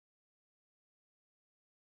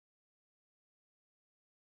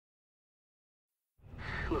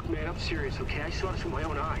Look, man, I'm serious, okay? I saw this with my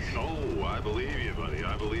own eyes. Oh, I believe you, buddy.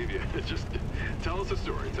 I believe you. Just tell us a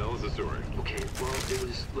story. Tell us a story. Okay, well, it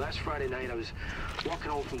was last Friday night. I was walking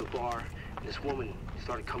home from the bar, and this woman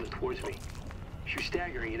started coming towards me. She was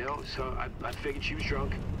staggering, you know, so I figured she was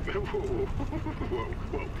drunk. Whoa, whoa,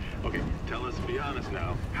 whoa. Okay, tell us, be honest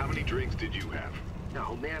now. How many drinks did you have?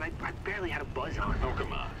 No, man, I barely had a buzz on. Oh,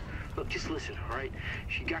 come on. Look, just listen, all right?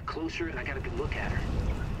 She got closer, and I got a good look at her.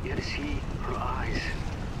 You had to see her eyes,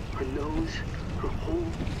 her nose, her whole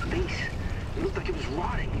face. It looked like it was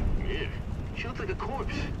rotting. Yeah. She looked like a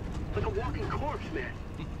corpse. Like a walking corpse, man.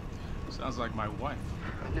 Sounds like my wife.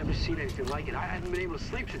 I've never seen anything like it. I haven't been able to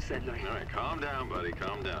sleep since that night. All right, calm down, buddy.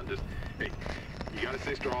 Calm down. Just, hey, you gotta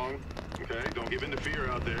stay strong, okay? Don't give in to fear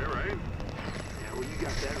out there, right? Yeah, well, you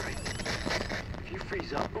got that right. If you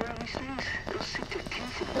freeze up around these things, it'll sink their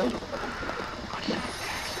teeth in you. I should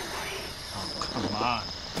attack somebody. Oh, come on.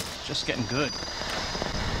 It's just getting good.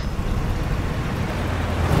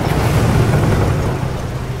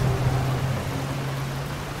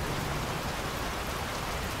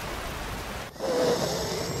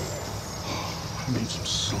 I need some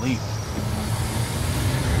sleep.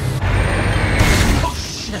 Oh,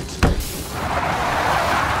 shit!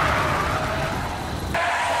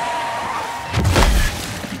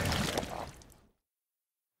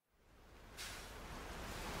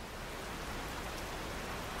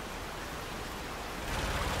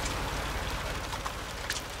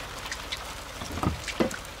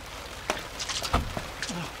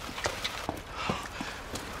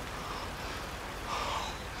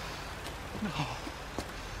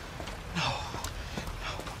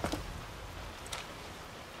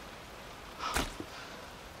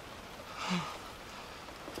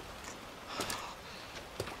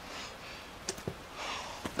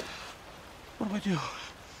 What do I do?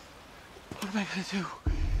 What am I gonna do?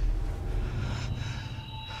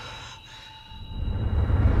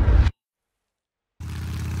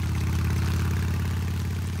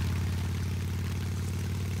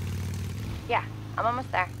 Yeah, I'm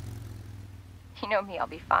almost there. You know me, I'll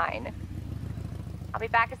be fine. I'll be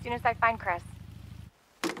back as soon as I find Chris.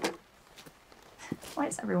 Why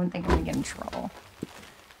does everyone think I'm gonna get in trouble?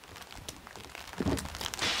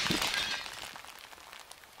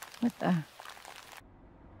 What the?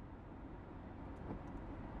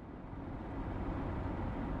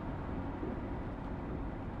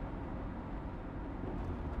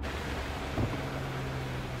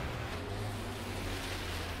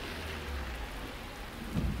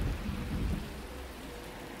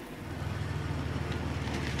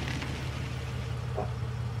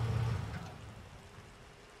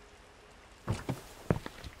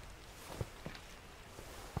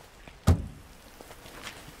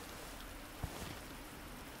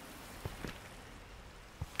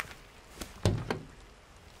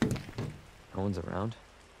 No one's around.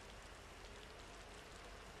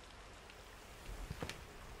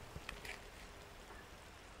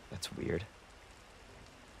 That's weird.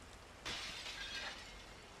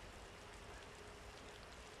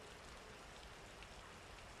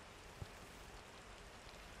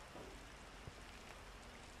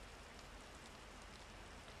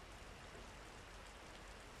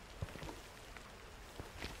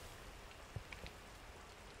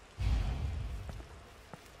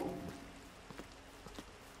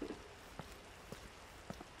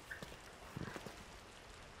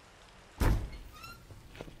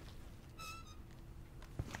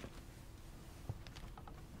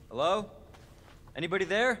 Hello? Anybody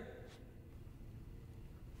there?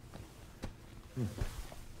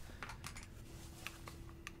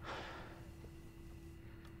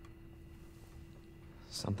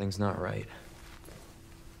 Something's not right.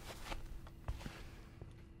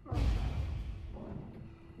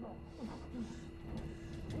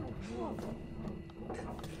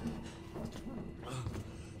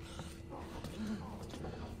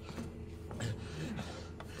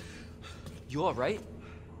 You all right?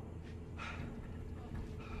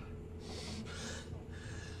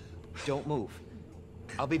 Don't move.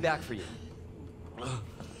 I'll be back for you.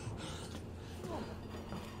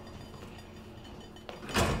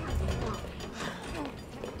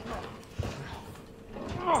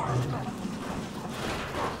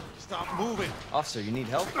 Stop moving. Officer, you need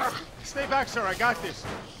help? Stay back, sir. I got this.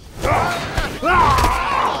 Hey!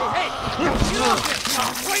 Get off it!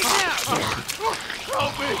 Right now!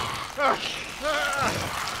 Help me!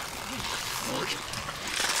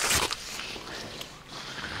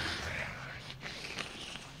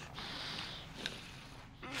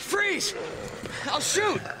 Freeze! I'll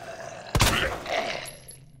shoot!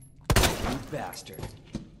 You bastard.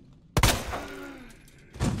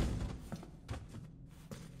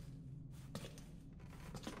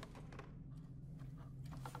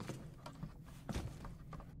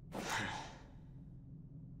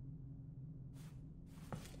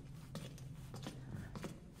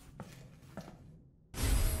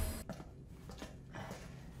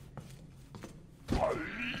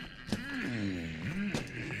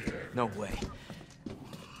 No way.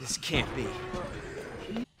 This can't be.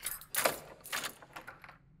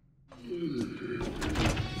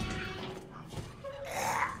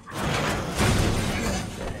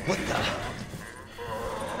 What the?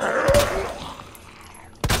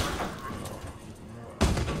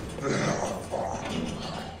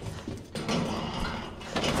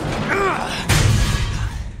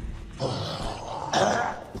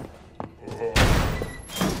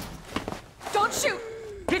 Don't shoot!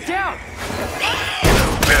 Get down!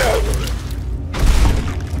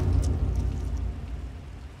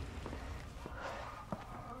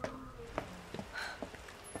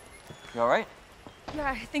 You alright?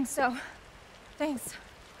 Yeah, I think so. Thanks.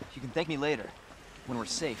 You can thank me later, when we're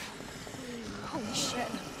safe. Holy shit.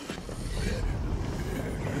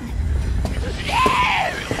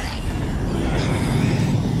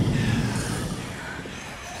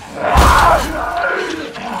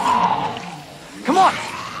 Come on!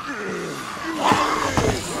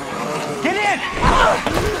 Get in!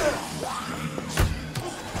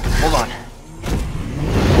 Hold on.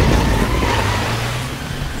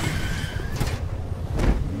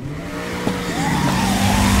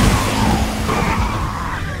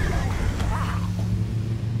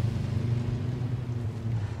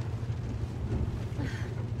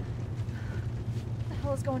 What the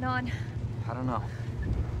hell is going on? I don't know.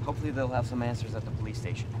 Hopefully they'll have some answers at the police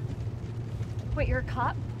station. Wait, you're a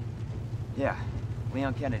cop? Yeah,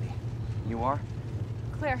 Leon Kennedy. You are?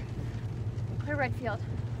 Claire. Claire Redfield.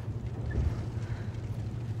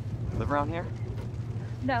 Live around here?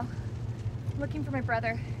 No. I'm looking for my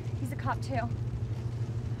brother. He's a cop too.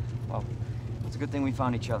 Well, it's a good thing we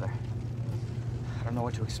found each other. I don't know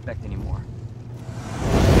what to expect anymore.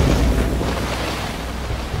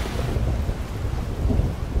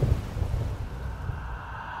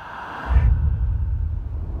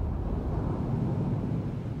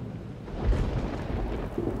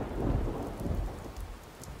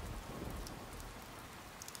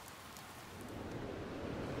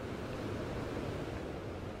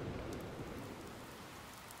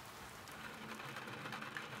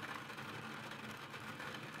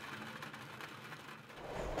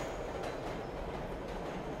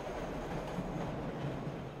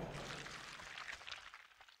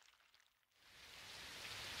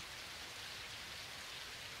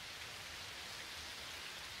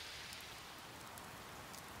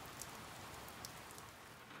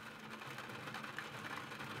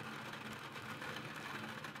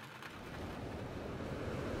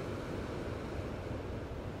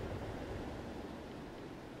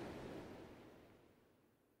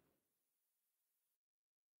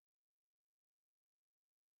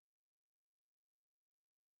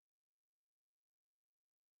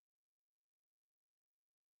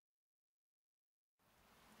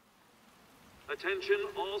 Attention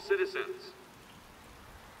all citizens.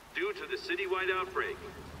 Due to the citywide outbreak,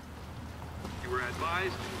 you are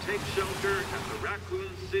advised to take shelter at the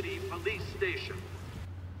Raccoon-City police station.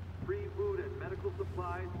 Free food and medical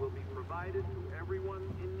supplies will be provided to everyone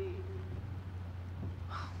in need.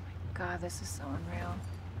 Oh my god, this is so unreal.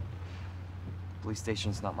 Police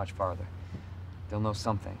station's not much farther. They'll know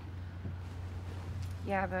something.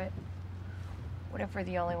 Yeah, but what if we're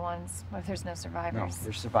the only ones? What if there's no No, survivors?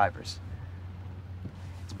 there's survivors.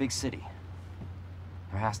 It's a big city.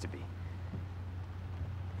 There has to be.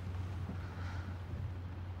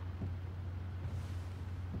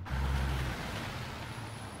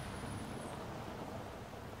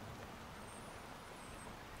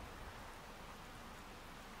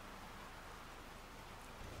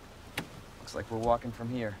 Looks like we're walking from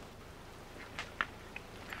here.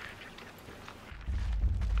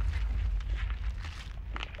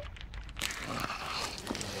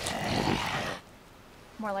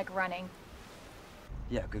 More like running.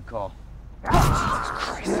 Yeah, good call. Leon,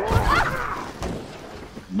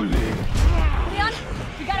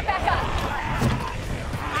 you gotta back up.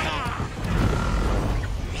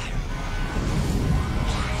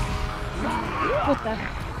 What the?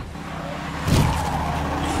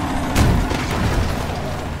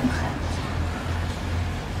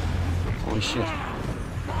 Holy shit.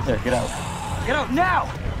 There, get out. Get out now!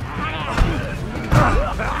 I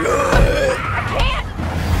can't!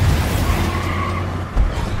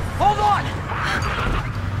 Hold on!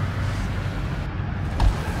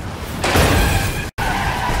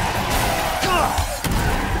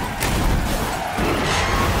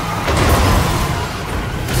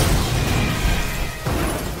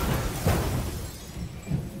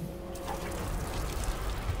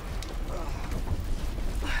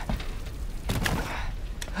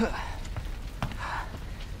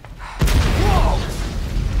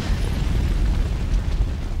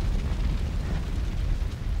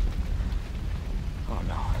 Oh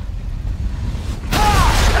no.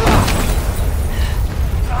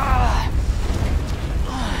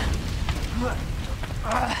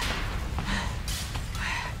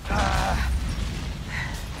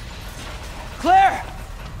 Claire!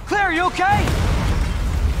 Claire, are you okay?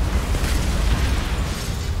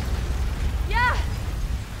 Yeah,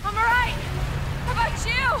 I'm alright. How about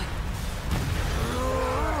you?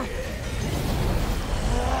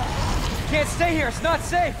 Can't stay here, it's not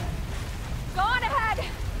safe. Go on ahead.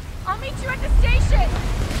 I'll meet you at the station.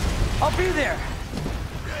 I'll be there.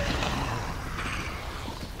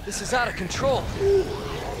 This is out of control.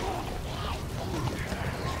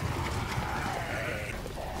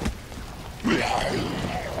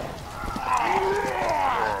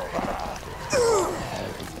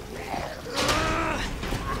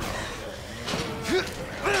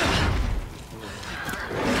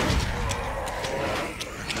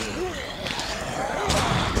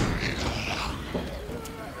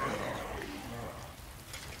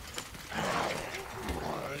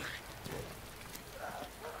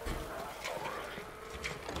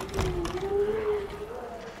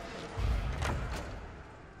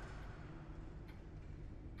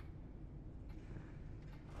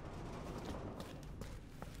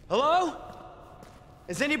 Hello?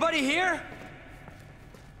 Is anybody here?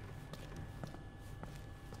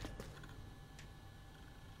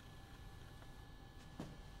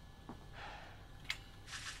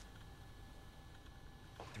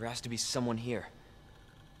 There has to be someone here.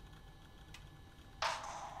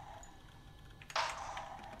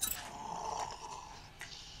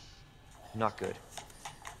 Not good.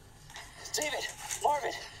 David!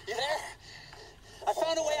 Marvin! You there? I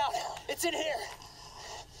found a way out! It's in here!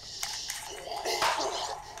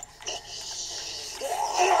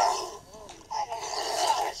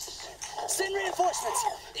 Send reinforcements!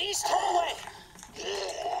 East hallway!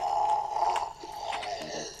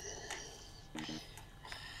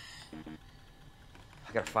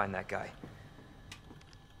 I gotta find that guy.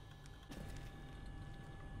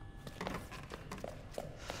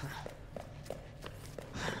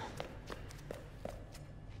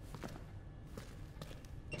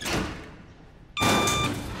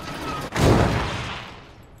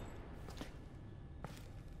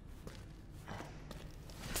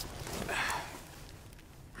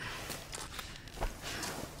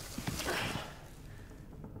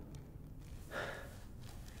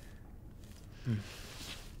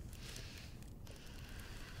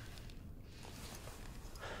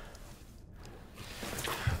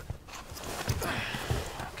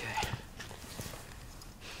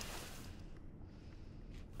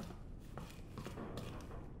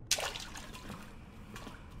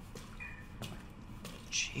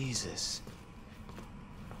 Jesus.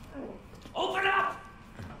 Open up!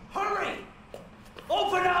 Hurry!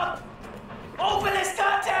 Open up! Open this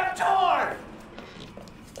goddamn door!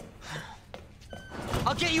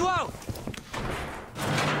 I'll get you out!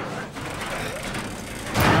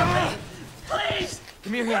 Help me! Please!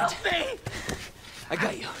 Give me your hand. Help me! I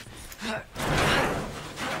got you.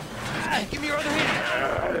 Give me your other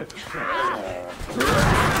hand.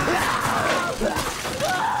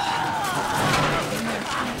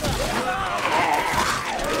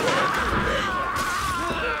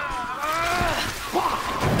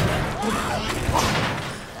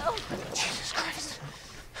 Jesus Christ.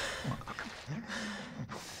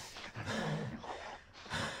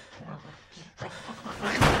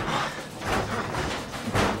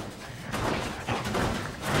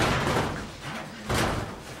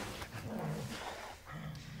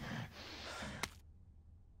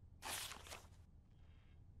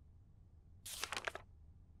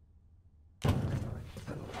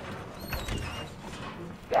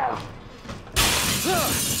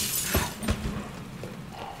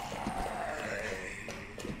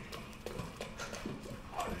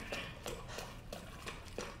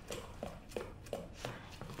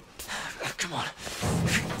 Come on.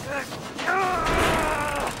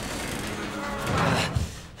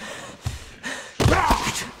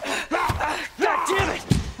 God damn it!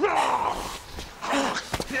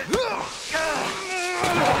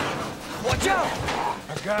 Watch out!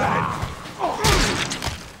 I got it.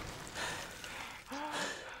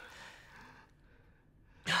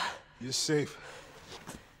 You're safe.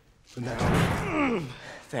 For now.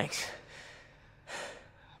 Thanks.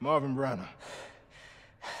 Marvin Browner.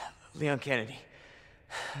 Leon Kennedy.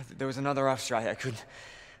 There was another off strike. I couldn't...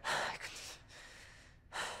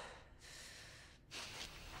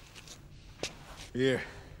 Here.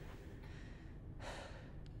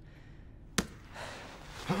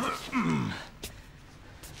 I'm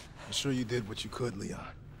sure you did what you could, Leon.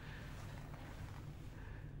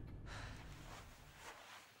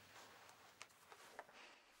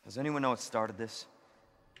 Does anyone know what started this?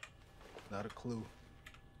 Not a clue.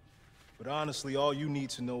 But honestly, all you need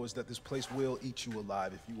to know is that this place will eat you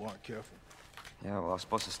alive if you aren't careful. Yeah, well, I was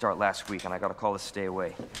supposed to start last week, and I got a call to stay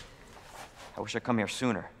away. I wish I'd come here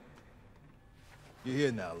sooner. You're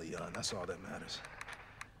here now, Leon. That's all that matters.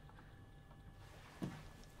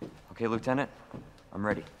 Okay, Lieutenant. I'm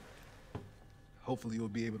ready. Hopefully you'll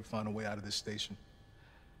be able to find a way out of this station.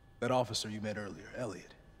 That officer you met earlier,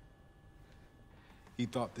 Elliot. He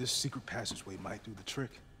thought this secret passageway might do the trick.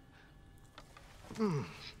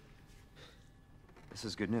 This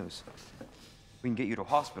is good news. We can get you to a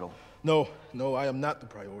hospital. No, I am not the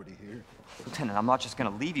priority here. Lieutenant, I'm not just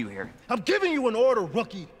gonna leave you here. I'm giving you an order,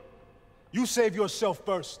 rookie. You save yourself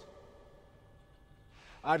first.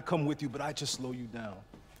 I'd come with you, but I'd just slow you down.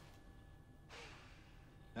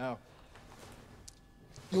 Now,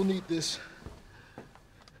 you'll need this. I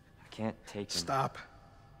can't take him. Stop.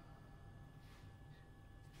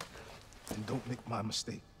 And don't make my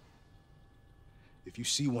mistake. If you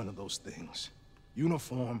see one of those things,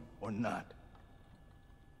 uniform or not,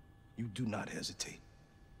 you do not hesitate.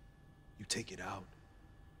 You take it out,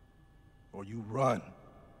 or you run.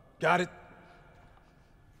 Got it?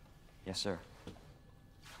 Yes, sir.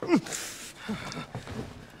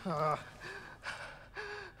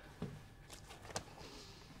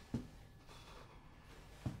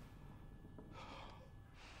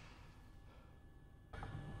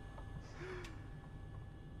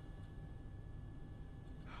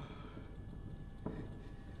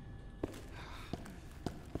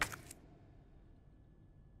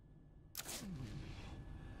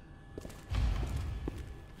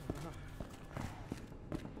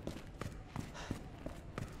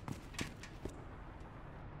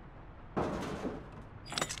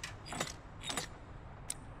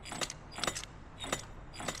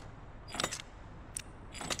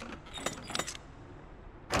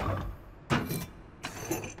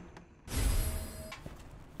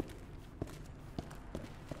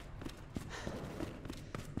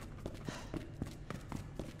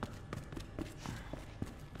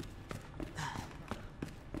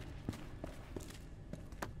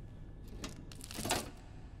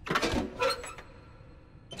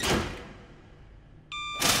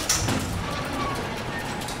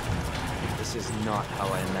 This is not how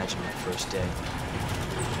I imagined my first day.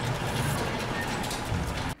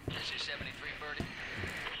 This is 73 Birdie.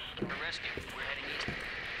 For rescue, we're heading east.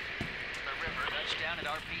 The river, touchdown at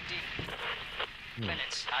RPD.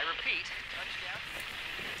 Minutes. I repeat, touchdown.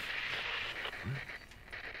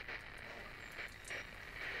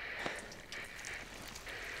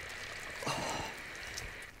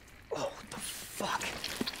 Oh, what the fuck?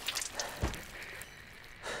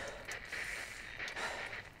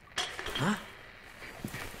 Huh?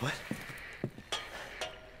 What?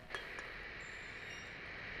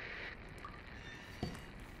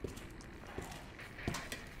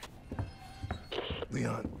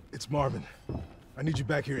 Leon, it's Marvin. I need you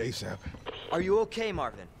back here ASAP. Are you okay,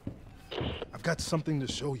 Marvin? I've got something to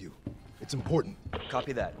show you. It's important.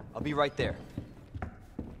 Copy that. I'll be right there.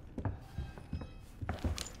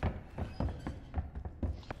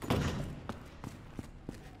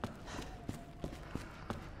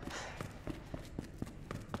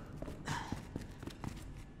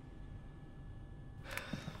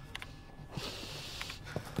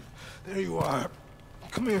 There you are.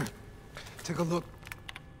 Come here. Take a look.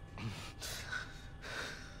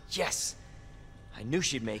 Yes! I knew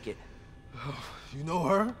she'd make it. Oh, you know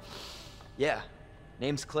her? Yeah.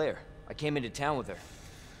 Name's Claire. I came into town with her.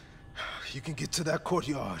 You can get to that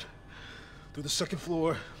courtyard. Through the second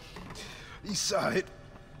floor. East side.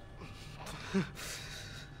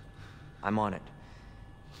 I'm on it.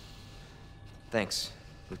 Thanks,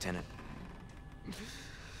 Lieutenant.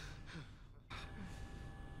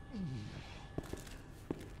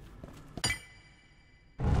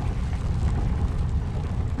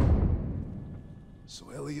 So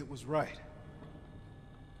Elliot was right.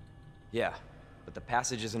 Yeah, but the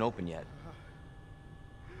passage isn't open yet.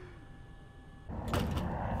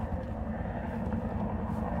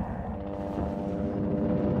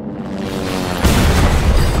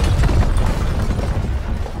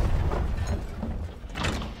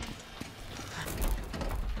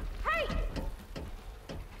 Hey!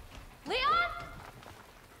 Leon?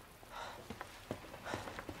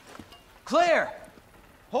 Claire!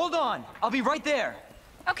 Hold on! I'll be right there!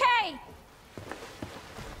 Okay!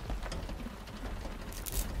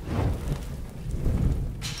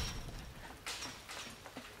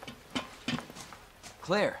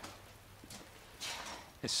 Claire!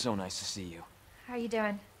 It's so nice to see you. How are you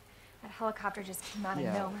doing? That helicopter just came out of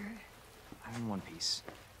Yeah. nowhere. I'm in one piece.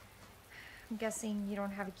 I'm guessing you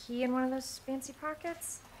don't have a key in one of those fancy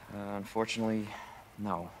pockets? Unfortunately,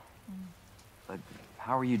 no. But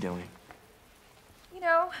how are you doing? You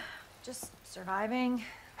know, just surviving.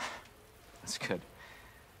 That's good.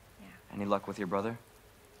 Yeah. Any luck with your brother?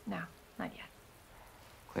 No, not yet.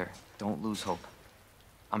 Claire, don't lose hope.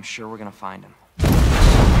 I'm sure we're gonna find him.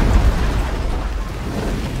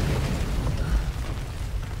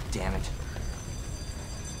 Damn it.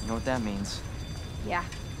 You know what that means? Yeah.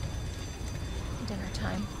 Dinner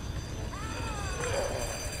time.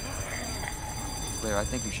 Claire, I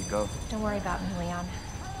think you should go. Don't worry about me, Leon.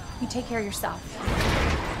 You take care of yourself.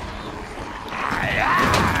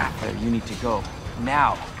 Claire, you need to go.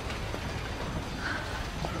 Now!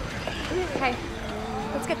 Okay,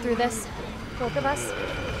 let's get through this. Both of us.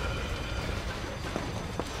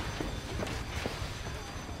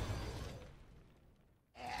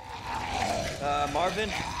 Marvin,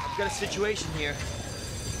 I've got a situation here.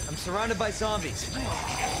 I'm surrounded by zombies.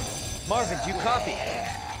 Marvin, do you copy?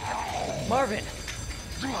 Marvin!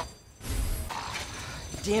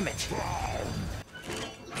 Damn it!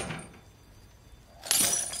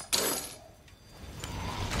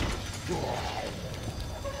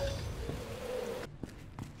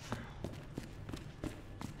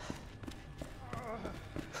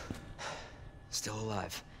 Still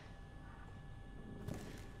alive.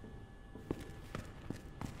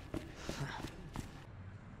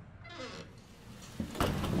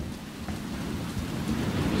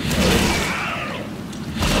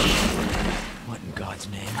 What in God's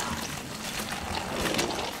name?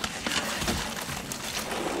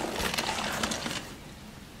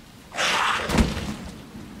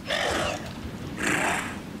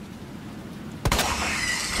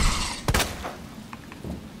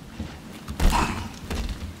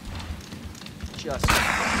 Just...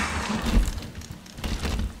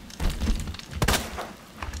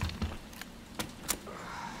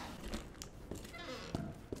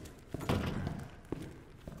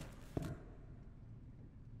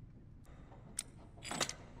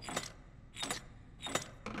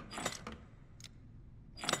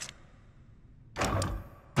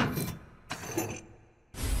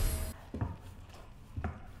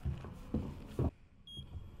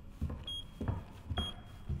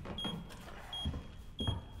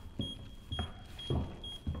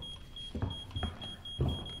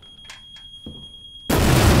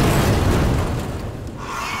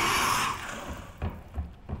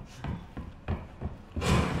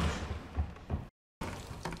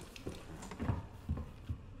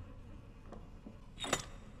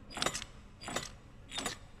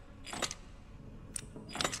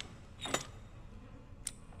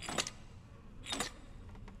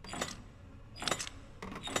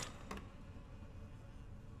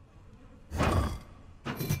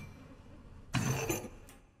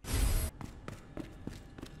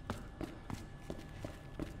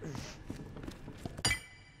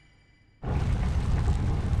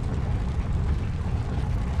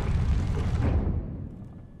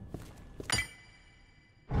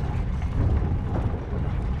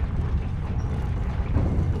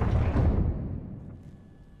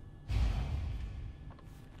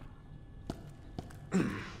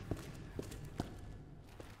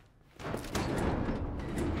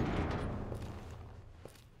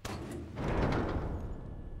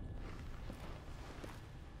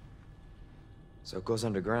 So it goes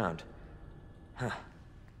underground. Huh.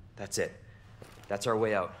 That's it. That's our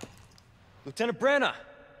way out. Lieutenant Branna!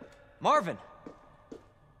 Marvin!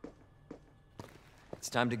 It's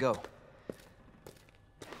time to go.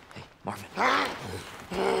 Hey, Marvin.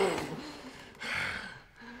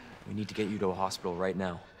 We need to get you to a hospital right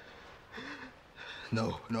now.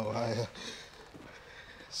 No,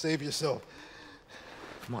 save yourself.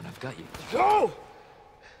 Come on, I've got you. Go!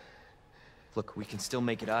 Look, we can still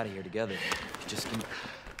make it out of here together. You just can...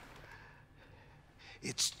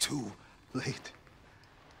 It's too late.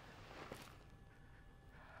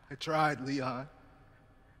 I tried, Leon.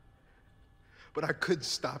 But I couldn't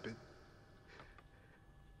stop it.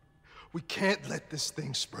 We can't let this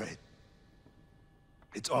thing spread.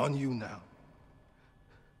 It's on you now.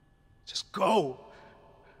 Just go.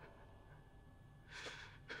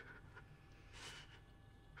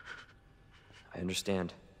 I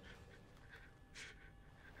understand.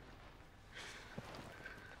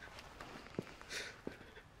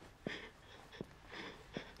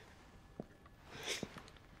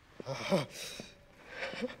 I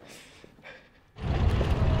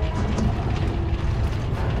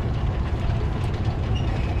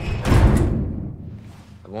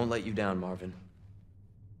won't let you down, Marvin.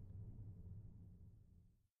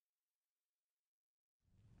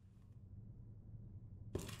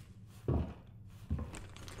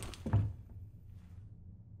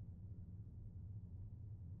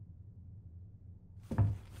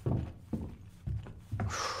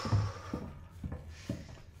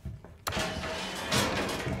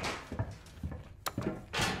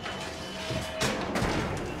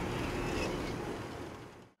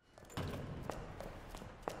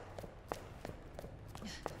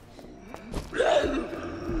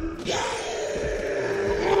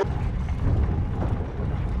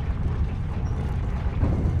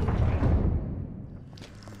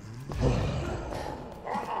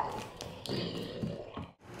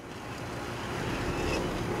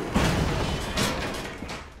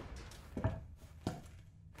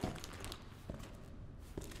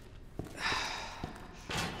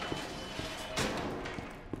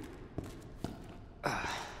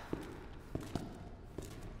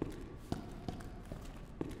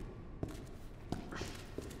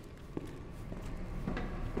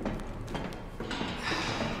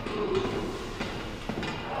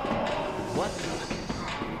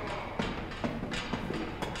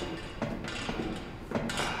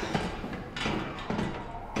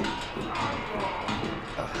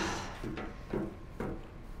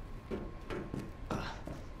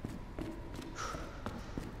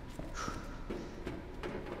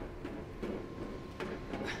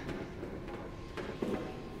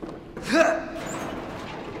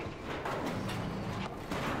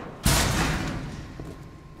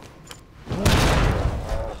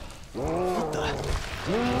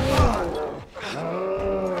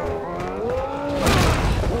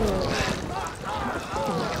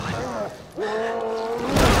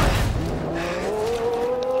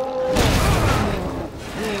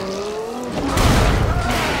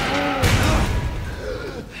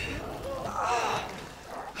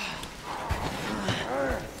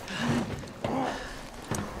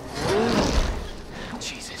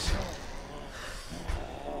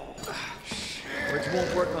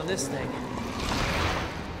 This thing.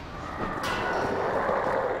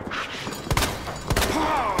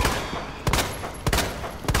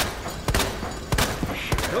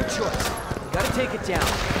 No choice. Gotta take it down.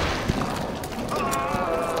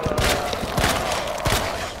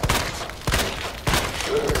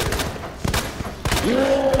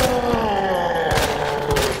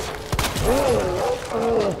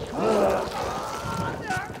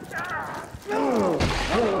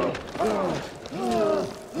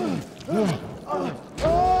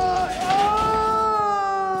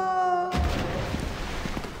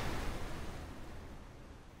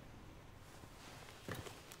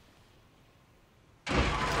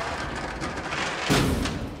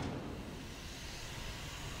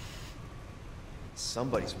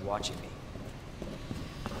 Somebody's watching me.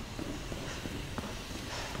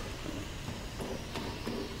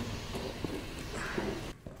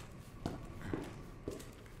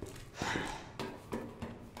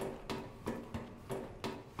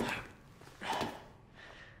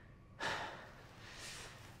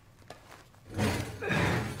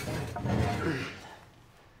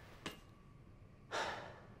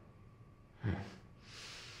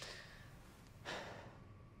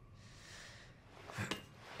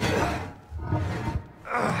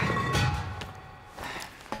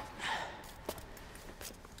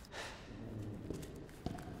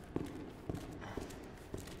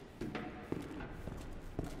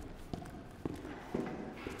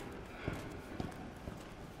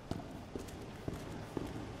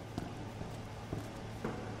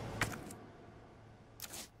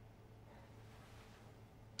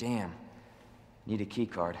 Damn. Need a key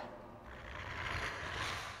card.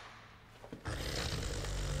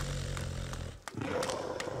 You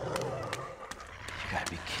gotta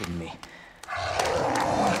be kidding me.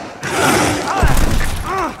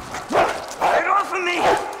 Get off of me!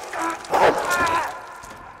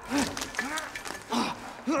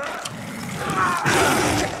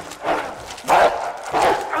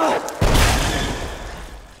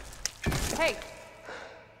 Hey!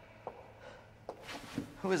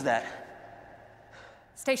 Who is that?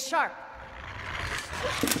 Stay sharp.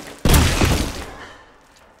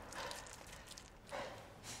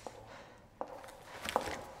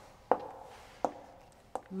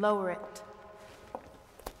 Lower it.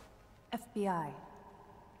 FBI.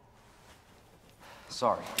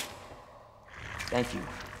 Sorry. Thank you.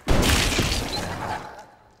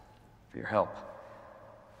 For your help.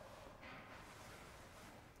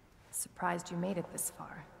 Surprised you made it this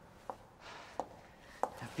far.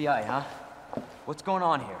 FBI, huh? What's going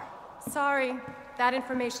on here? Sorry, that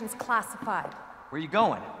information's classified. Where are you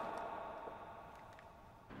going?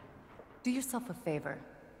 Do yourself a favor.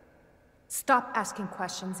 Stop asking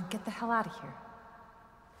questions and get the hell out of here.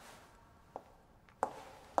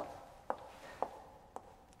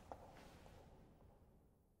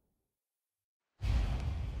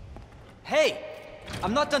 Hey!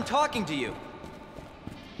 I'm not done talking to you!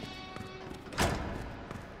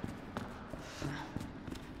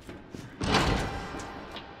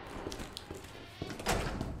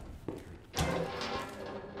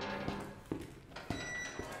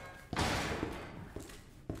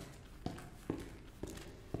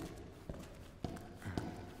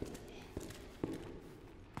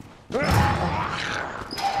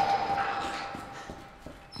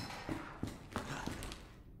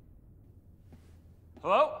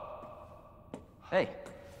 Hello? Hey.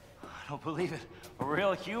 I don't believe it. A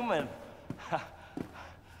real human.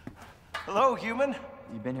 Hello, human.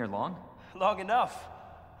 You been here long? Long enough.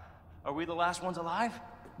 Are we the last ones alive?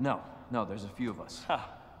 No, there's a few of us. Huh.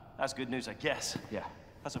 That's good news, I guess. Yeah.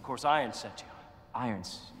 That's of course Irons sent you.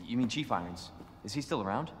 Irons? You mean Chief Irons? Is he still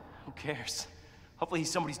around? Who cares? Hopefully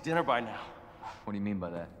he's somebody's dinner by now. What do you mean by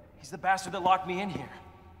that? He's the bastard that locked me in here.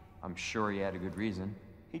 I'm sure he had a good reason.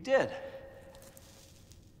 He did.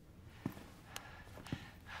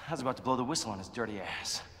 I was about to blow the whistle on his dirty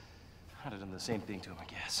ass. I'd have done the same thing to him, I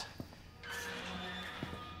guess.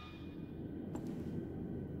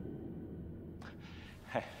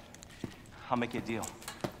 Hey, I'll make you a deal.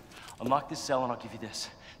 Unlock this cell and I'll give you this.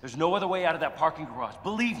 There's no other way out of that parking garage.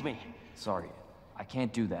 Believe me. Sorry, I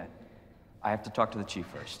can't do that. I have to talk to the chief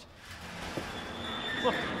first.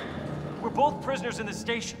 Look, We're both prisoners in this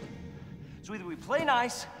station. So either we play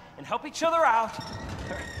nice and help each other out,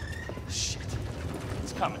 or... Shit.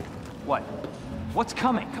 It's coming. What? What's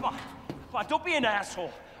coming? Come on. Come on, don't be an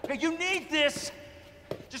asshole. Okay, you need this.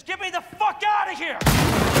 Just get me the fuck out of here!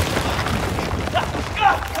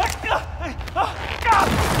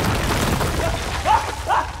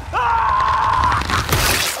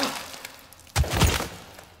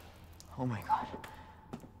 Oh my God.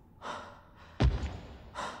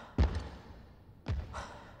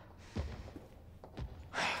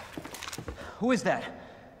 Who is that?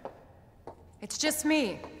 It's just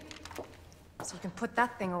me. So you can put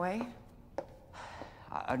that thing away.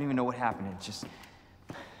 I don't even know what happened. It just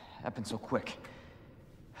happened so quick.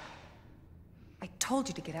 I told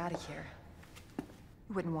you to get out of here.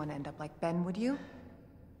 You wouldn't want to end up like Ben, would you?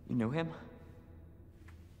 You knew him?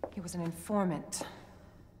 He was an informant.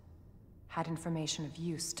 Had information of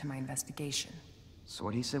use to my investigation. So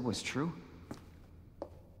what he said was true?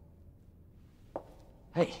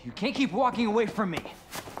 Hey, you can't keep walking away from me.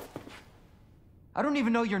 I don't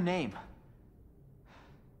even know your name.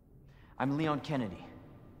 I'm Leon Kennedy.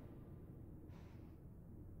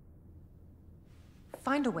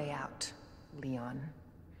 Find a way out, Leon.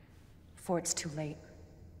 Before it's too late.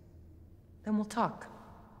 Then we'll talk.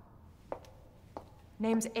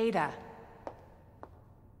 Name's Ada.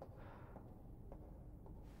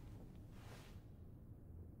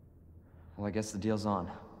 Well, I guess the deal's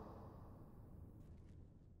on.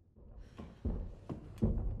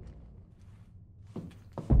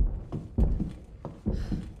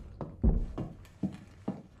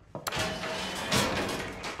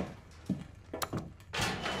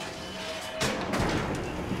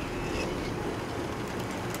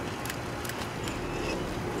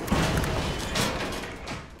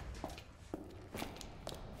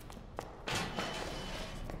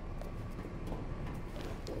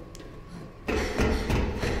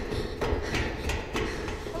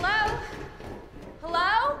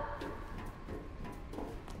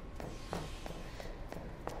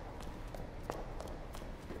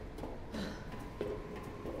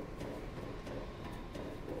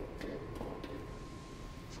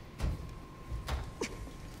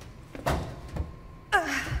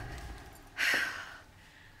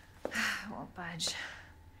 Budge.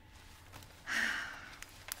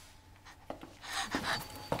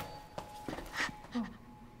 Oh.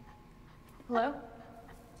 Hello?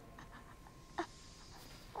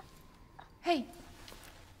 Hey.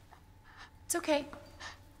 It's okay.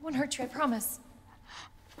 I won't hurt you, I promise.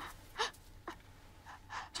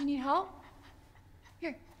 Do you need help?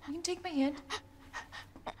 Here, you can take my hand.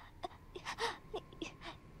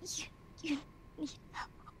 You need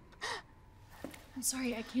help. I'm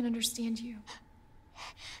sorry, I can't understand you.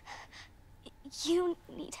 You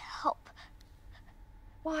need help.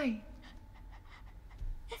 Why?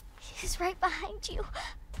 He's right behind you.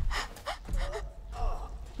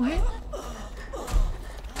 What?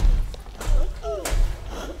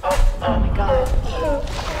 Oh my God.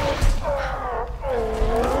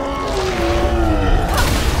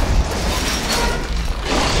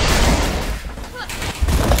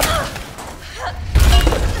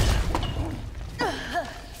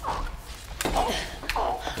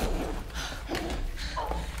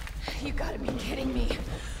 You gotta be kidding me.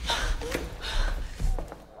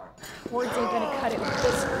 Words ain't gonna cut it with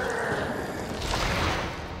this.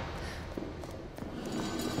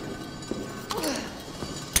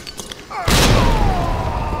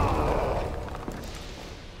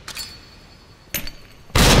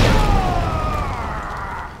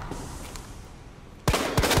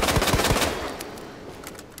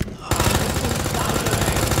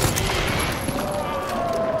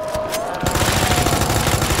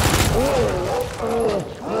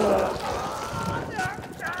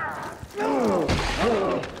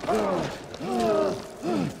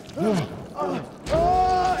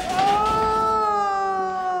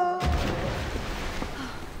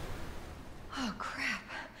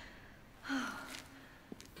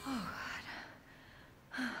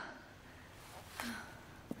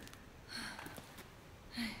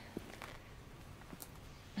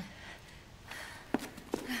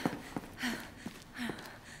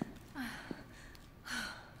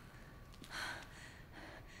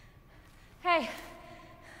 Hey,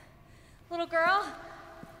 little girl.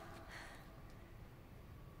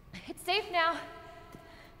 It's safe now.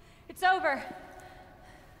 It's over.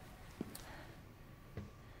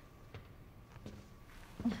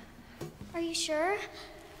 Are you sure?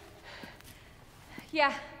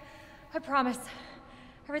 Yeah, I promise.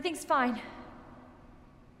 Everything's fine.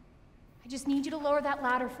 I just need you to lower that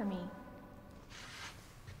ladder for me.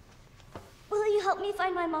 Will you help me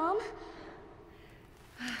find my mom?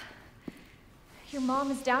 Your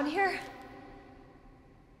mom is down here?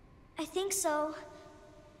 I think so.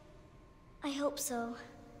 I hope so.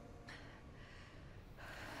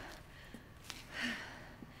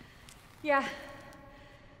 Yeah.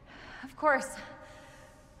 Of course.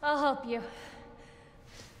 I'll help you.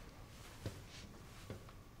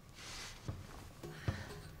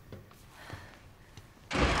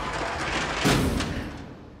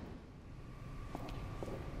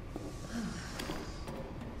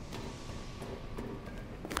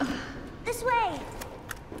 This way!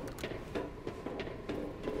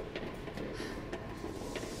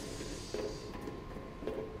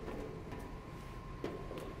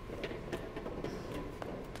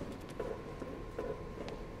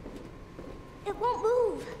 It won't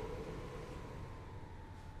move.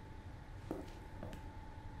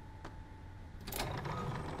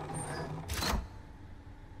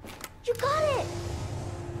 You got it!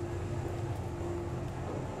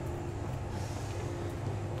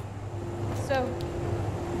 So,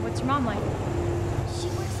 what's your mom like? She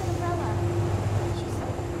works at Umbrella. She's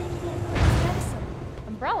making it medicine.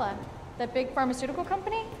 Umbrella? That big pharmaceutical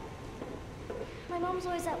company? My mom's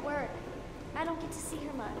always at work. I don't get to see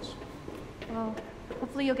her much. Well,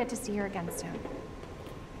 hopefully you'll get to see her again soon.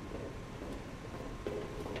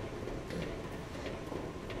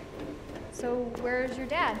 So, where's your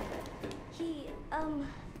dad? He,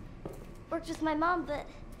 worked with my mom, but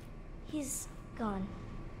he's gone.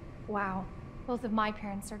 Wow. Both of my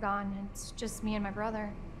parents are gone, and it's just me and my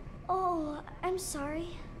brother. Oh, I'm sorry.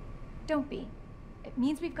 Don't be. It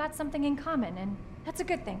means we've got something in common, and that's a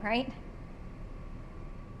good thing, right?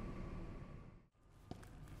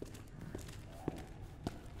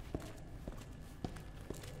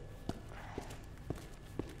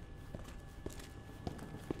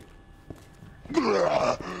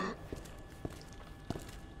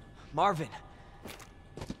 Marvin!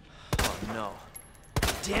 Oh no.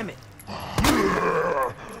 Damn it!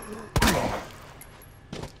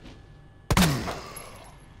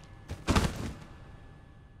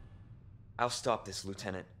 I'll stop this,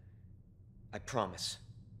 Lieutenant. I promise.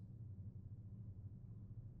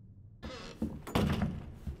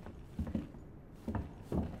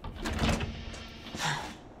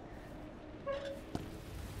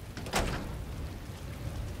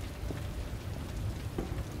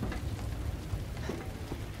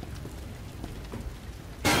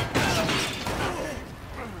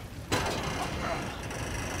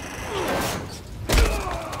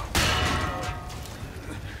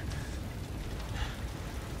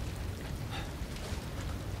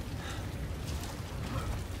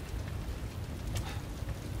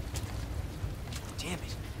 Damn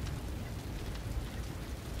it.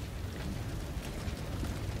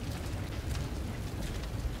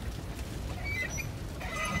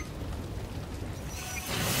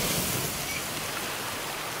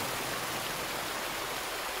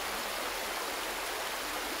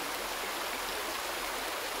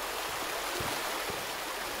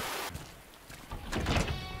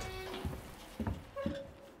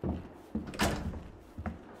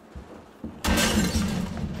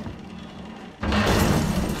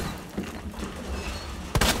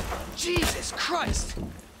 Jesus Christ!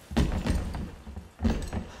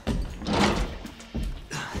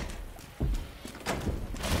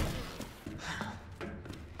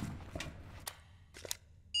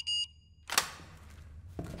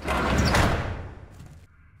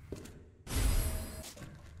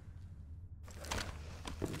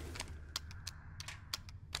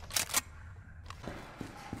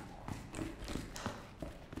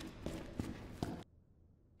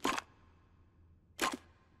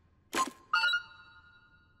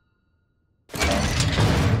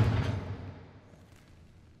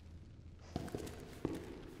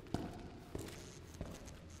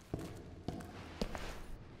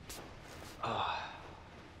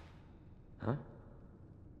 Huh?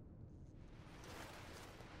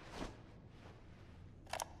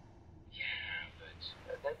 Yeah, but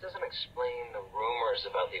that doesn't explain the rumors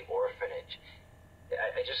about the orphanage.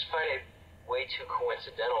 I just find it way too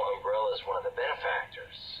coincidental Umbrella's one of the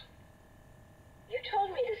benefactors. You told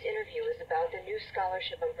me this interview is about the new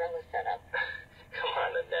scholarship Umbrella set up. Come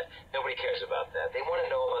on, Annette. Nobody cares about that. They want to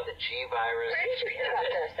know about the G-virus. Where did you hear about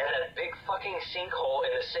this? And that big fucking sinkhole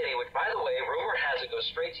in the city, which, by the way, rumor has it goes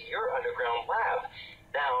straight to your underground lab.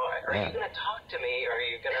 Now, are you going to talk to me, or are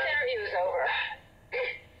you going to... This interview is over.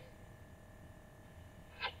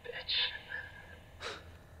 Bitch.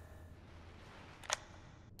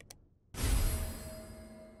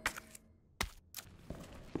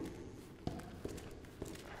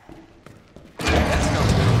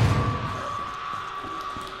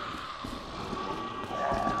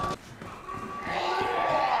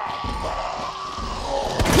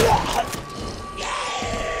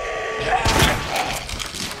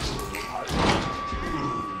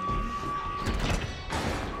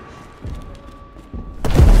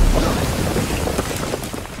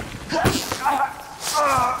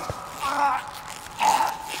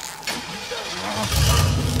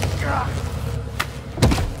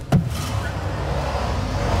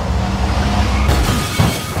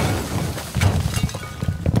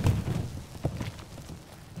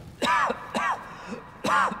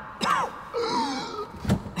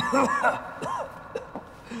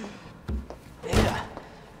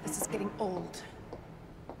 getting old.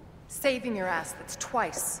 Saving your ass, that's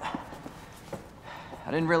twice.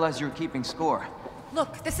 I didn't realize you were keeping score.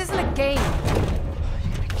 Look, this isn't a game. You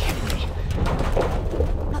gotta be kidding me.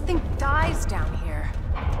 Nothing dies down here.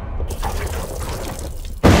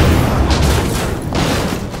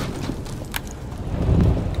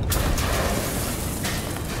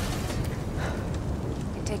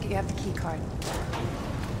 I take it you have the key card.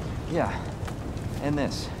 Yeah, and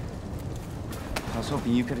this. I was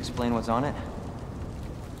hoping you could explain what's on it.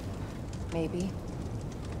 Maybe.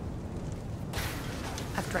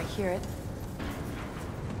 After I hear it.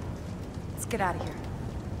 Let's get out of here.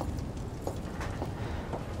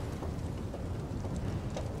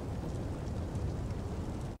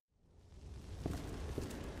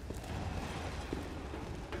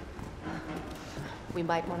 We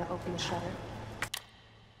might want to open the shutter.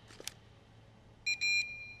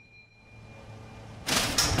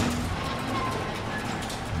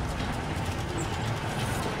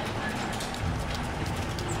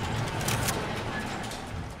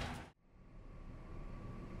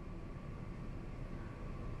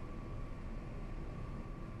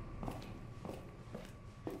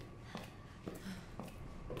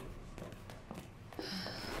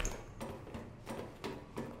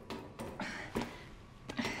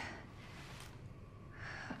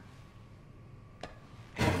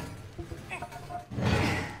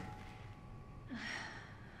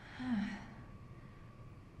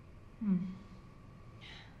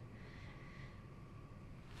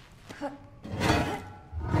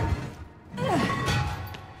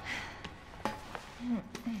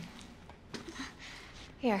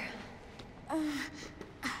 Here.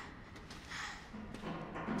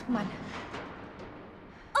 Come on.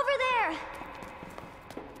 Over there!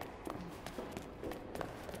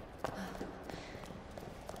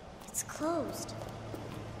 It's closed.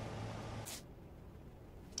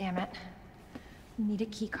 Damn it. We need a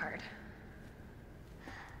key card.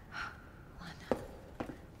 Hold on.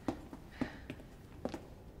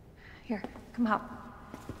 Here, come help.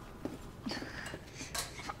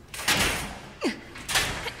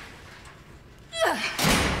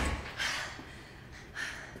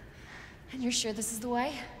 And you're sure this is the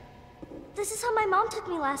way? This is how my mom took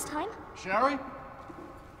me last time. Sherry?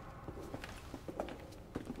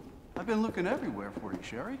 I've been looking everywhere for you,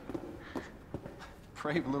 Sherry.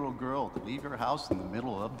 Brave little girl to leave your house in the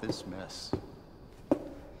middle of this mess.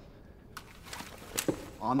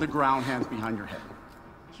 On the ground, hands behind your head.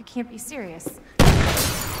 You can't be serious.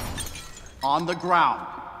 On the ground,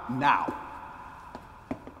 now.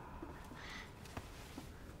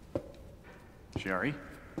 Sherry,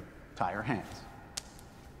 tie your hands.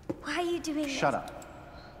 Why are you doing this? Shut up.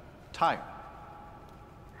 Tie her.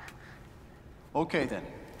 Okay then.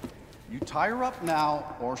 You tie her up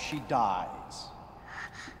now, or she dies.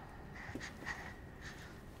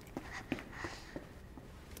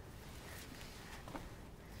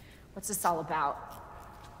 What's this all about?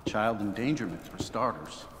 Child endangerment, for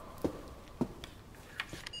starters.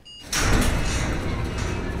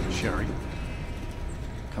 Sherry,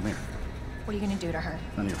 come here. What are you gonna do to her?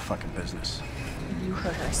 None of your fucking business. If you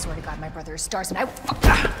hurt her, I swear to God, my brother is stars and I will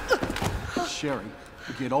fuck. Sherry,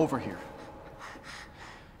 get over here.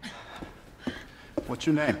 What's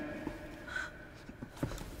your name?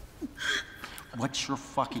 What's your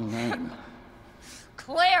fucking name?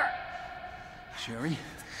 Claire! Sherry,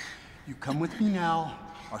 you come with me now,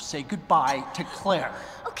 or say goodbye to Claire.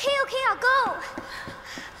 Okay, I'll go.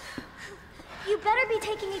 You better be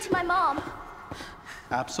taking me to my mom.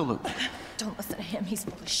 Absolutely. Don't listen to him, he's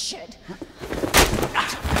full of shit.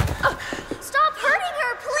 Stop hurting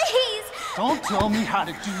her, please! Don't tell me how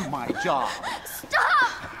to do my job.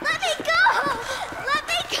 Stop! Let me go! Let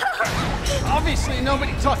me go! Obviously,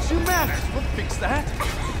 nobody taught you manners. We'll fix that.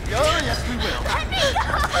 Oh, yes, we will. Let me go!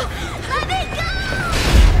 Let me go!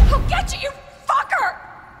 I'll get you, you fucker!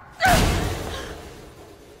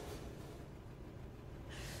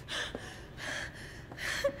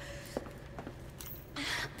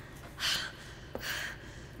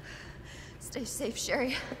 Stay safe,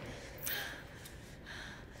 Sherry.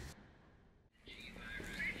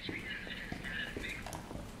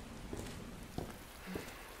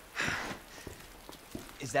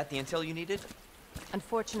 Is that the intel you needed?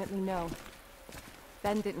 Unfortunately, no.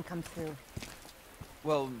 Ben didn't come through.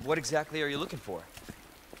 Well, what exactly are you looking for?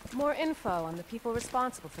 More info on the people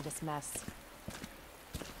responsible for this mess.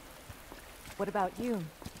 What about you?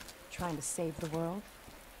 Trying to save the world?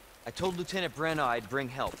 I told Lieutenant Brenna I'd bring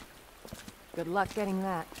help. Good luck getting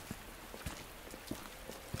that.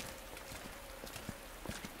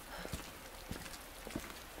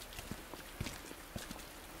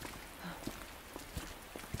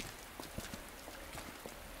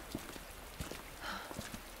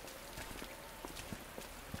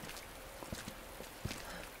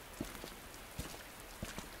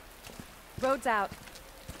 road's out.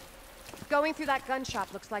 Going through that gun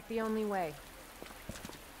shop looks like the only way.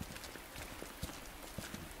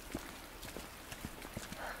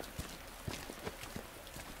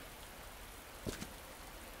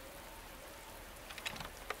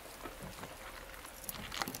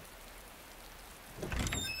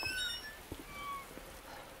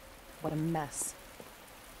 What a mess.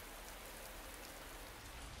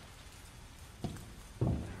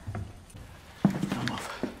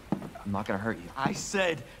 I'm not gonna hurt you. I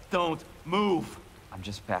said don't move. I'm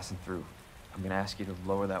just passing through. I'm gonna ask you to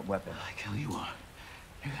lower that weapon. Like hell you are.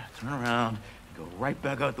 You're gonna turn around and go right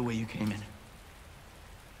back out the way you came in.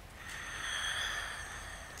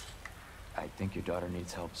 I think your daughter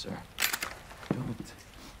needs help, sir. Don't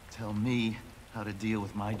tell me how to deal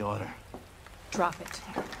with my daughter. Drop it.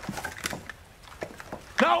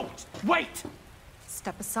 No! Wait!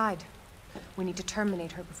 Step aside. We need to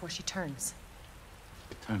terminate her before she turns.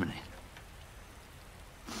 Terminate.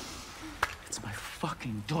 It's my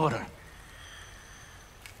fucking daughter.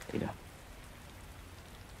 Ada.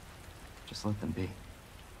 Just let them be.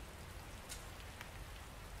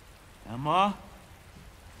 Emma?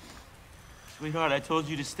 Sweetheart, I told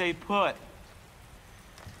you to stay put.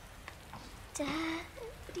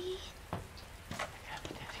 Daddy?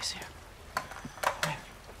 Daddy's here.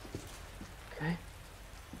 Okay?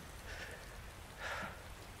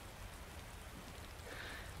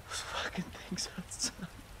 Those fucking things outside.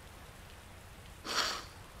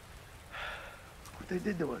 What they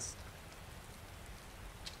did to us.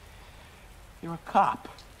 You're a cop.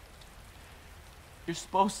 You're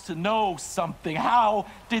supposed to know something. How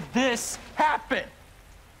did this happen?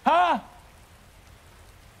 Huh?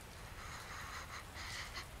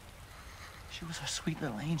 She was our sweet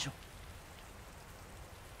little angel.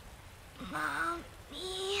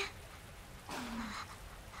 Mommy.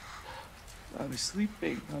 I was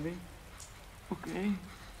sleeping, honey. Okay?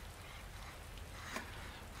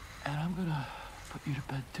 And I'm gonna put you to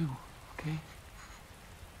bed too, okay?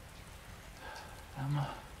 Emma.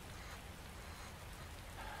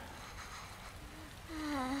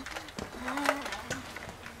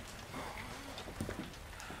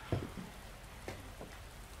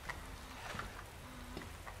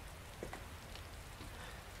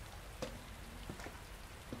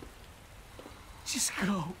 Just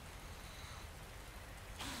go.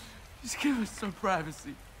 Just give us some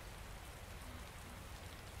privacy.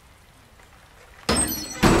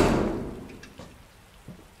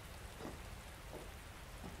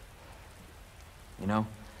 You know,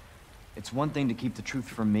 it's one thing to keep the truth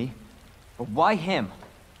from me, but why him?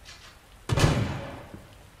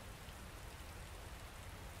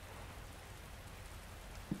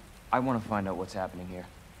 I want to find out what's happening here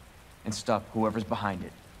and stop whoever's behind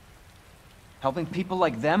it. Helping people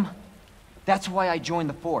like them? That's why I joined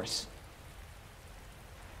the force.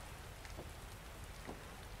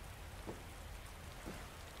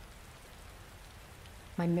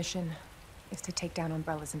 My mission is to take down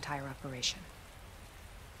Umbrella's entire operation.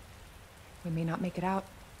 We may not make it out.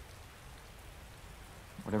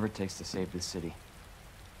 Whatever it takes to save this city.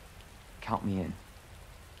 Count me in.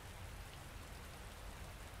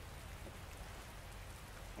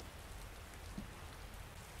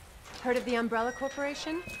 Heard of the Umbrella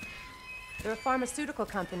Corporation? They're a pharmaceutical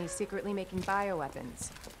company secretly making bioweapons.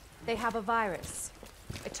 They have a virus.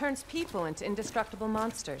 It turns people into indestructible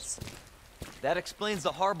monsters. That explains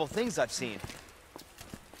the horrible things I've seen.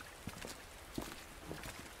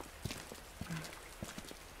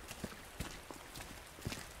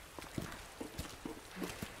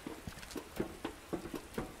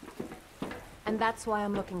 And that's why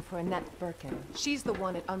I'm looking for Annette Birkin. She's the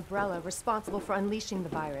one at Umbrella responsible for unleashing the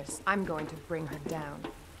virus. I'm going to bring her down.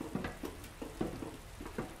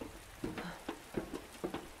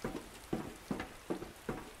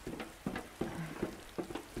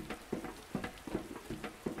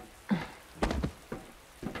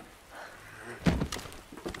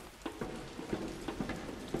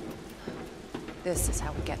 This is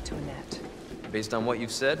how we get to Annette. Based on what you've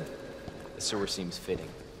said, the sewer seems fitting.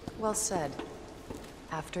 Well said.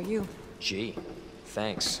 After you. Gee,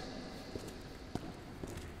 thanks.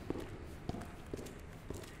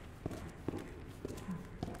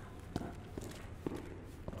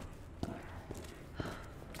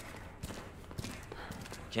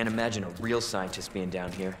 Can't imagine a real scientist being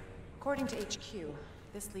down here. According to HQ,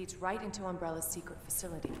 this leads right into Umbrella's secret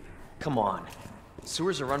facility. Come on.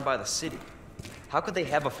 Sewers are run by the city. How could they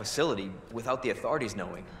have a facility without the authorities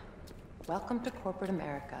knowing? Welcome to corporate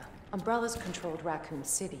America. Umbrella's controlled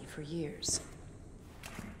Raccoon-City for years.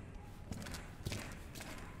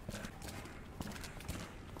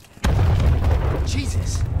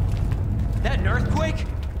 Jesus! an earthquake?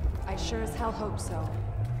 I sure as hell hope so.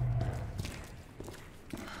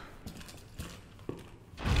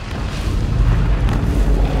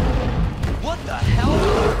 What the hell?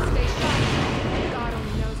 Stay sharp. God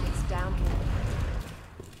only knows what's down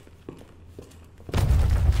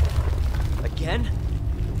here. Again?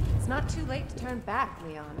 It's not too late to turn back,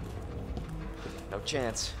 Leon. No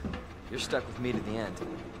chance. You're stuck with me to the end.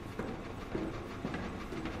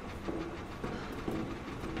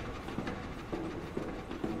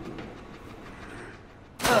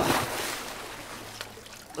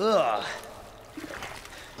 Ugh.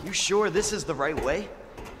 You sure this is the right way?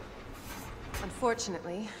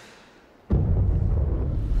 Unfortunately.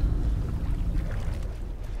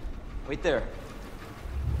 Wait there.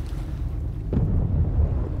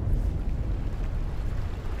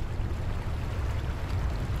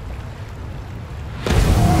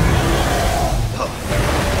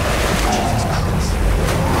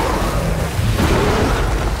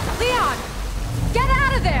 Leon! Get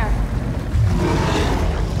out of there!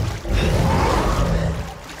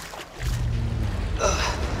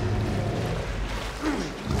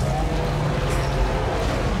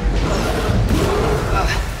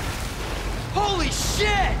 Holy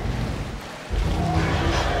shit!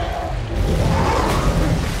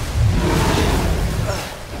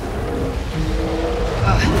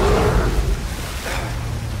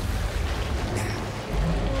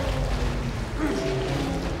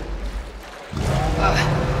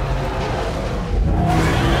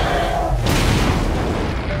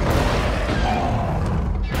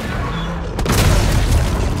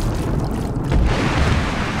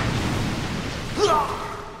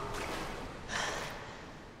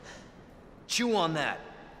 Chew on that,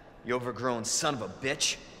 you overgrown son of a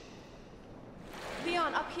bitch.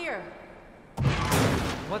 Leon, up here.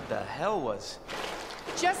 What the hell was...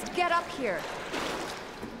 Just get up here.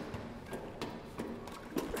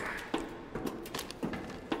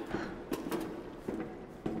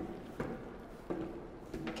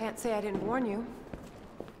 Can't say I didn't warn you.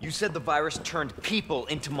 You said the virus turned people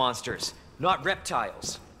into monsters, not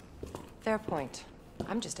reptiles. Fair point.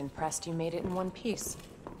 I'm just impressed you made it in one piece.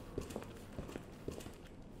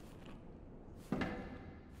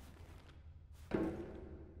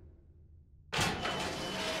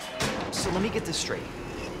 So let me get this straight.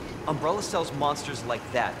 Umbrella sells monsters like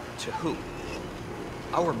that to who?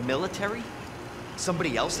 Our military?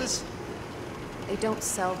 Somebody else's? They don't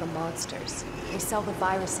sell the monsters. They sell the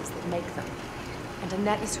viruses that make them. And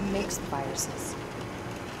Annette is who makes the viruses.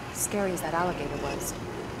 Scary as that alligator was,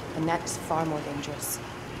 Annette is far more dangerous.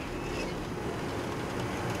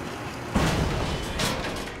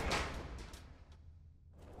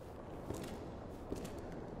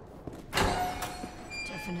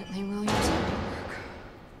 Definitely Williams' work.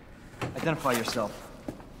 Identify yourself.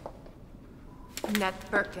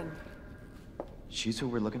 Annette Birkin. She's who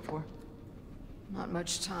we're looking for? Not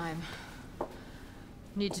much time.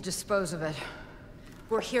 Need to dispose of it.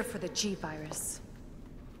 We're here for the G-virus.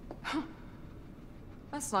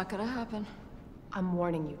 That's not gonna happen. I'm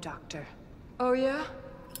warning you, Doctor. Oh, yeah?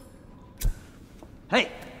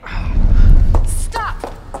 Hey! Stop!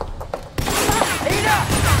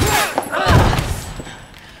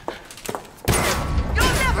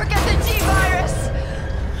 You'll never get the G-virus!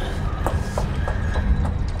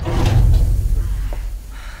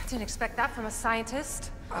 Didn't expect that from a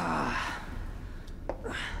scientist.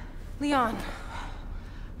 Leon.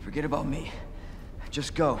 Forget about me.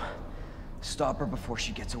 Just go. Stop her before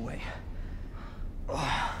she gets away.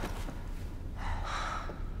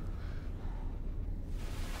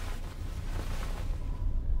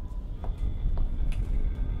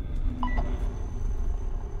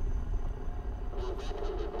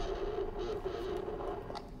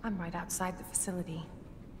 I'm right outside the facility,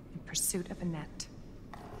 in pursuit of Annette.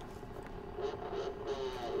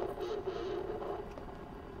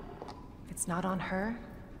 If it's not on her,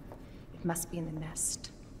 it must be in the nest.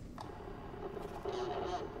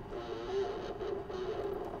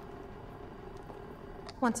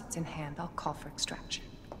 Once it's in hand, I'll call for extraction.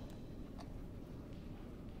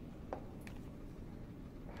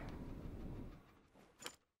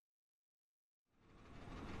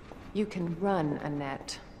 You can run,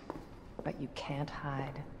 Annette, but you can't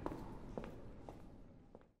hide.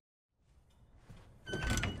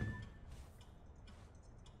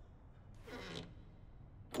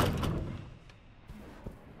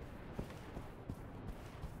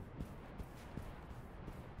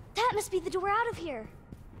 That must be the door out of here.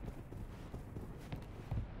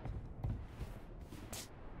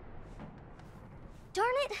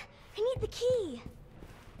 Darn it! I need the key.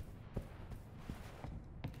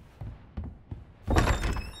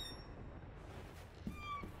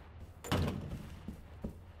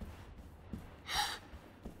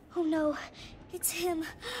 Oh no, it's him.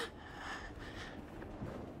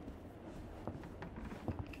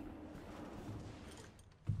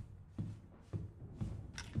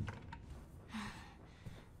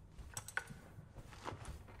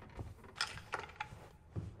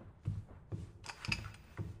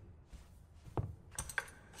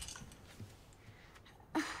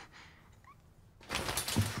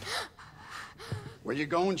 Where you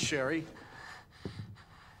going, Sherry?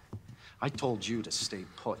 I told you to stay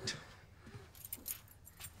put.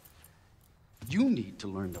 You need to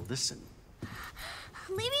learn to listen.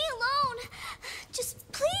 Leave me alone. Just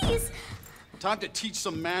please. Time to teach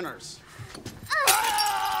some manners.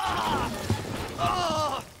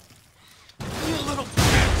 You little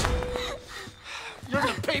bitch! You're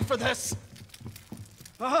gonna pay for this!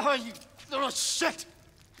 You little shit!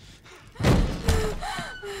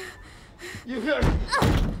 You hear?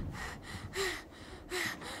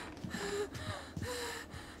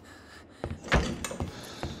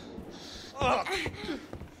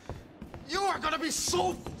 You are gonna be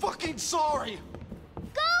so fucking sorry!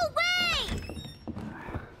 Go away!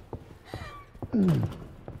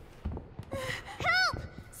 Help!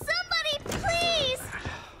 Somebody, please!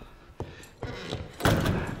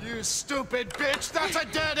 You stupid bitch! That's a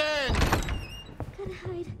dead end! Gotta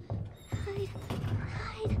hide. Hide.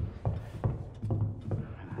 Hide.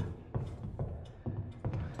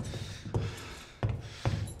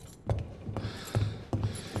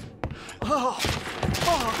 Oh,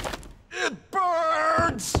 it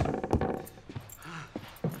burns!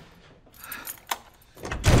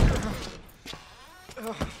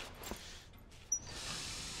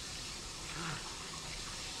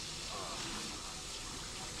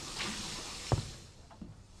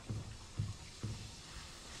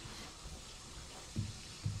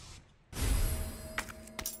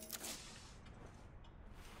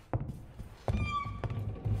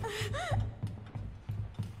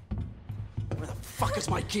 Where the fuck is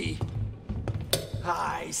my key?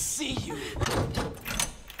 I see you.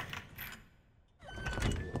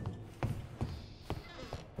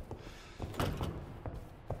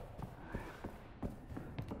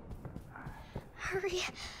 Hurry,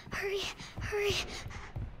 hurry, hurry.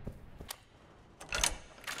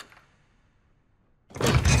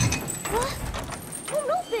 What?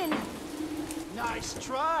 Won't open. Nice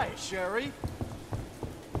try, Sherry.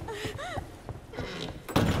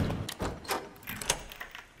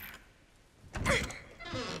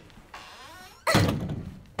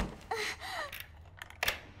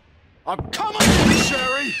 I'm coming,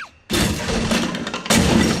 Sherry!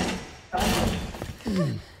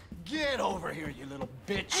 Get over here, you little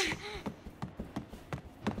bitch!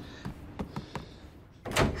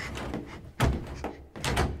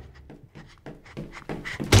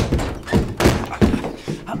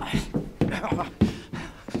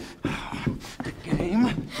 The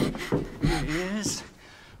game is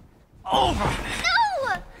over!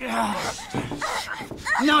 No!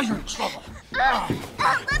 Now you're in trouble! Let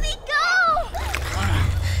me go!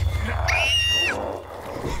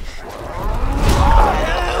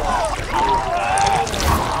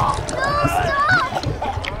 No, stop!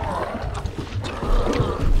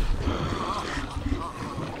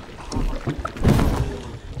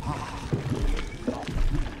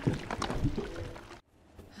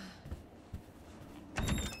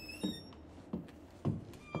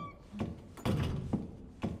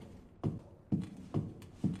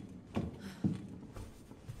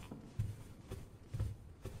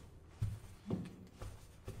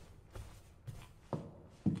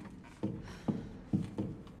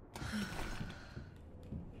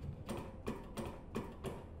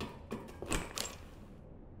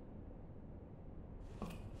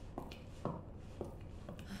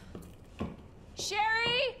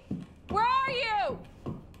 Sherry? Where are you?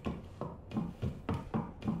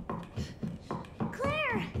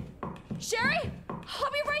 Claire! Sherry?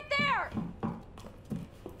 I'll be right there!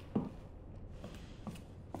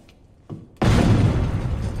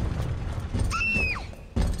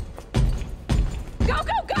 Go,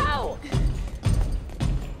 go, go!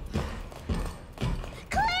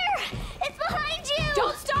 Claire! It's behind you!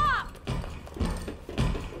 Don't stop!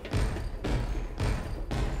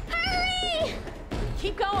 Hurry!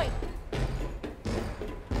 Keep going.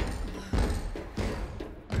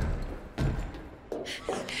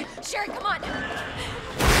 Sherry, come on.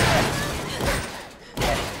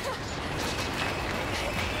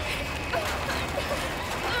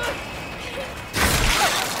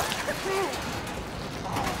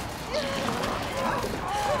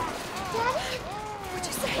 Daddy? What'd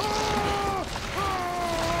you say?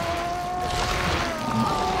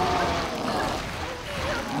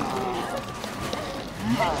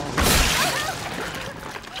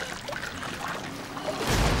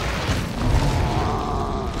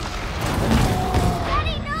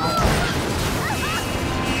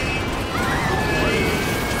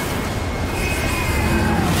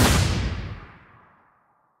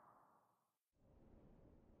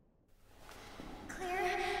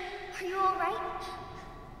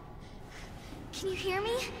 Can you hear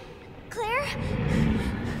me? Claire?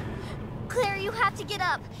 Claire, you have to get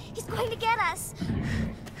up. He's going to get us.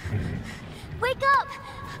 Wake up!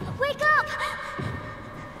 Wake up!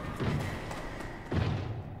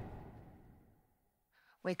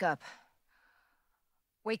 Wake up.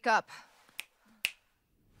 Wake up.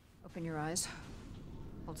 Open your eyes.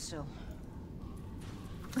 Hold still.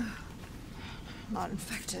 Not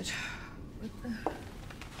infected.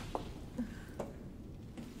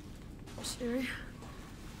 Sherry?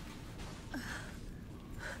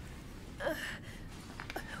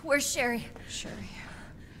 Where's Sherry?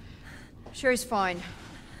 Sherry's fine.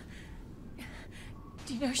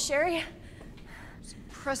 Do you know Sherry? It's an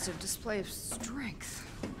impressive display of strength.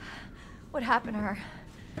 What happened to her?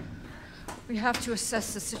 We have to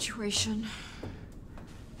assess the situation.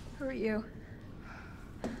 Who are you?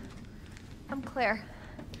 I'm Claire.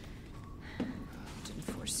 Didn't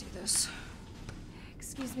foresee this.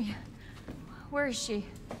 Excuse me. Where is she?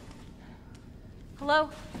 Hello?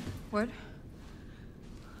 What?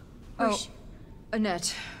 Where's she?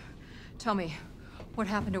 Annette. Tell me, what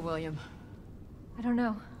happened to William? I don't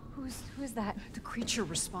know. Who is that? The creature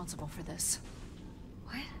responsible for this.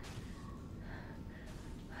 What?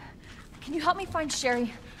 Can you help me find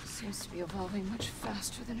Sherry? Seems to be evolving much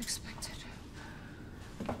faster than expected.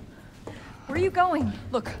 Where are you going?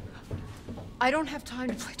 Look, I don't have time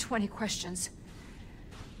to play 20 questions.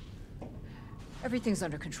 Everything's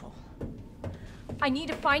under control. I need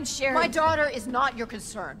to find Sherry. My daughter is not your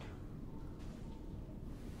concern.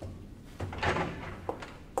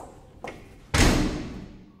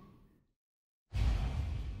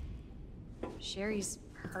 Sherry's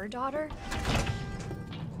her daughter?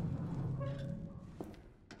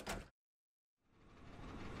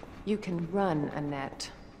 You can run, Annette,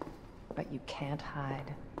 but you can't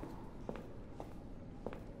hide.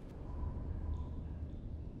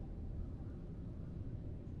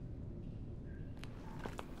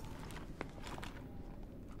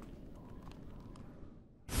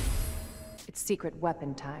 It's secret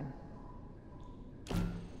weapon time.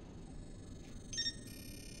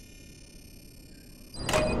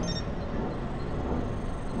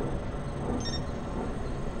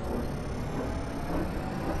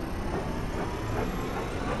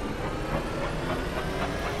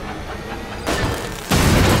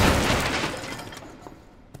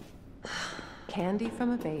 Candy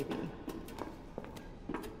from a baby.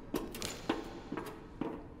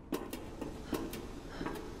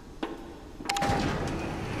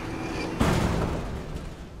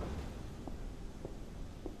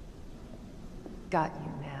 Got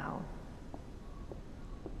you now.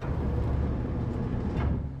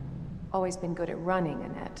 Always been good at running,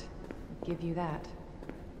 Annette. I'll give you that.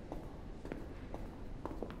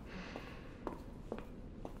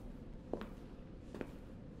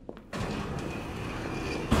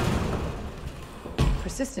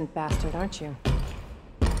 Persistent bastard, aren't you?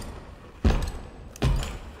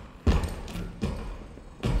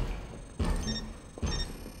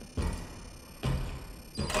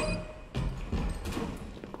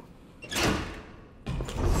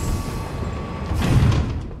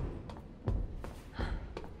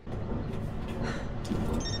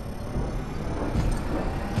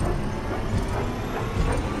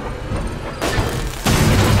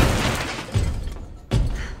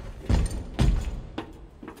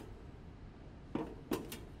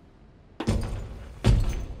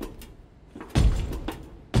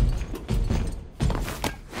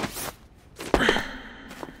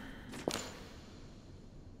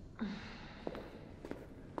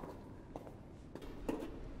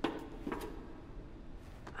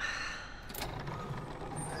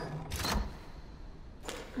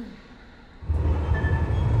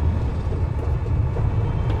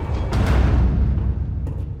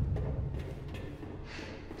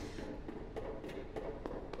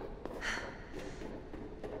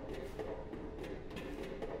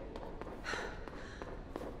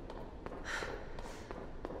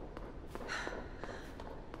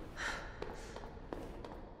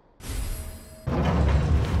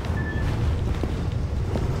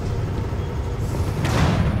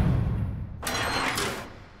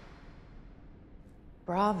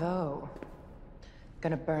 Bravo.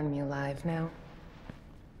 Gonna burn me alive now?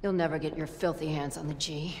 You'll never get your filthy hands on the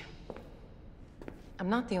G. I'm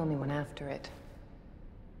not the only one after it.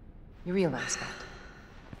 You realize that?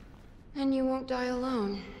 And you won't die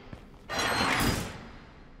alone.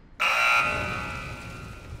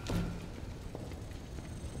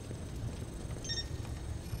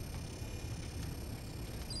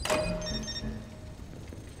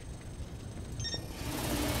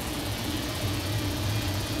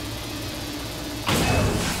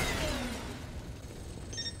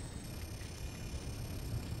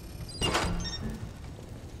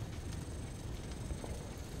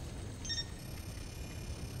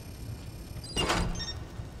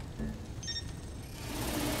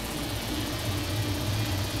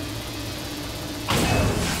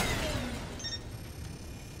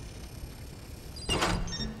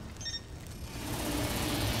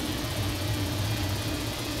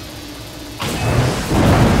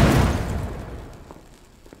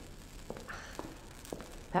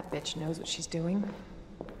 That bitch knows what she's doing.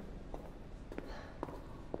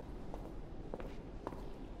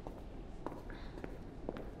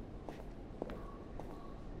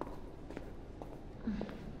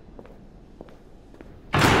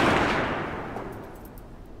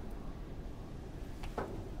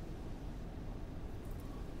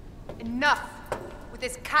 Enough with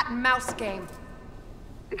this cat and mouse game.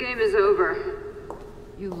 The game is over.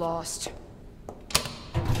 You lost.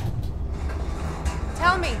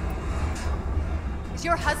 Tell me, is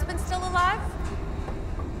your husband still alive?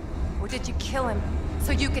 Or did you kill him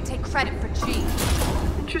so you could take credit for G?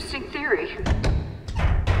 Interesting theory.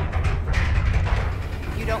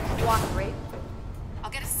 You don't cooperate, I'll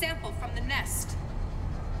get a sample from the nest.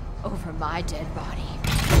 Over my dead body.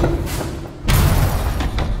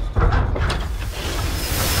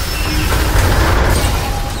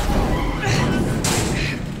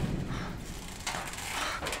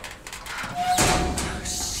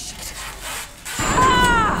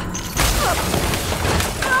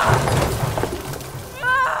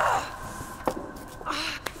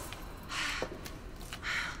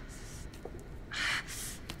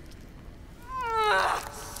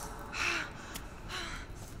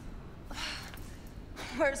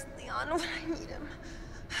 Where's Leon when I need him?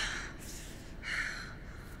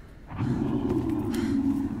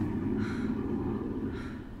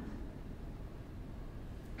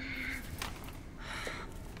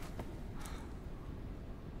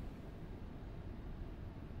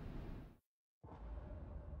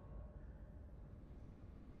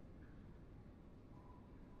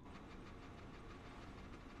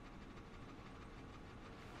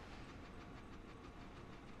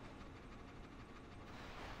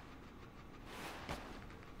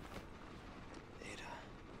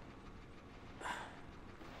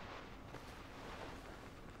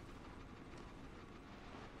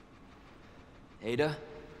 Ada?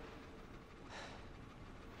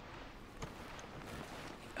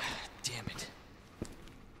 Damn it.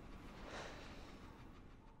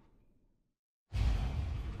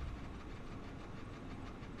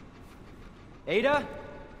 Ada?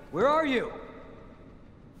 Where are you?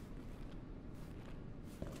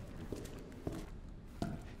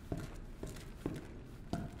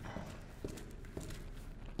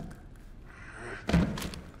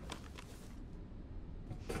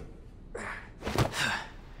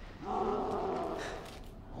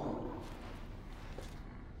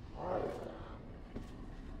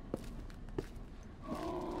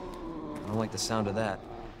 I don't like the sound of that.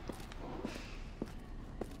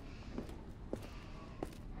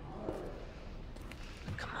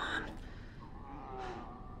 Come on.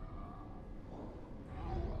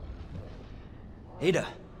 Ada!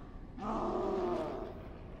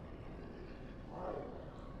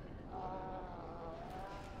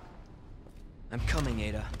 I'm coming,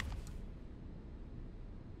 Ada.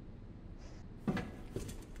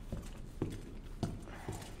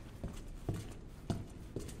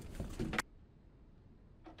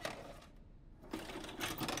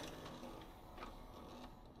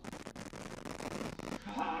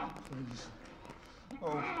 Please.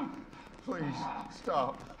 Oh, please,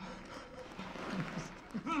 stop.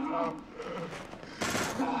 Stop.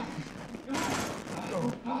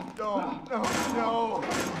 No.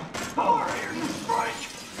 Hurry, you freak!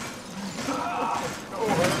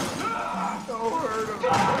 Don't hurt him.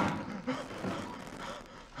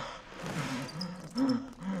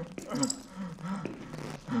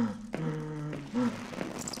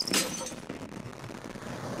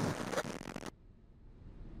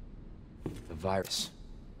 The virus.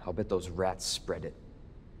 I'll bet those rats spread it.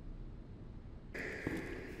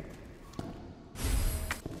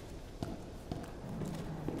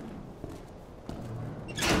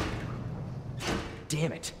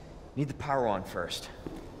 Damn it. Need the power on first.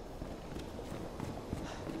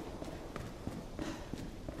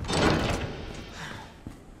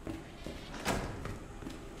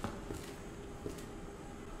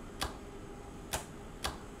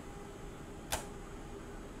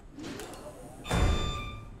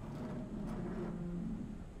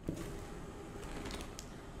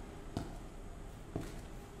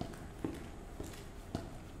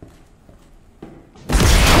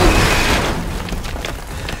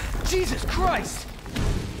 Christ!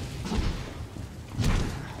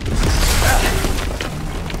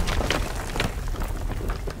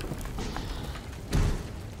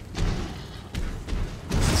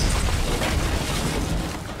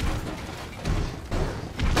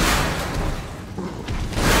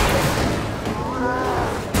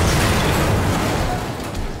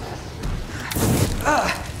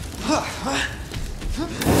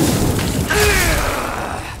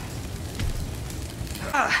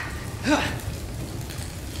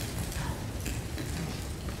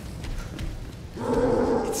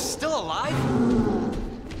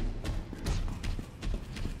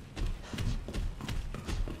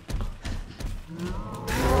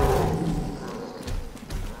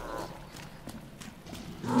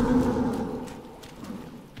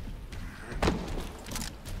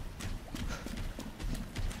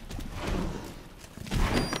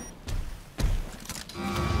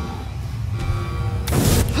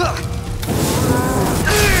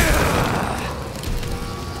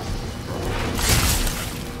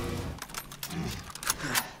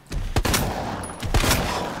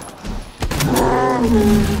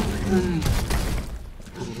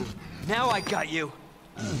 Now I got you.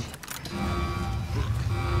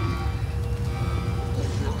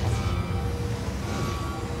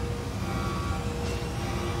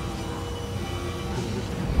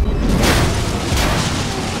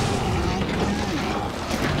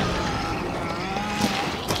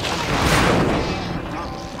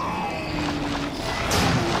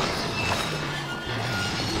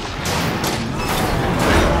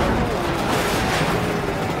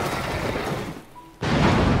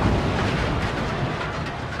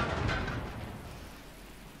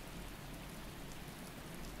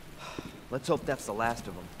 Let's hope that's the last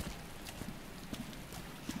of them.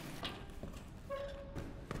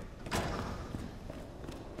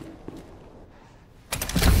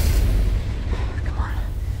 Come on.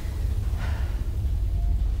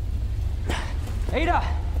 Ada!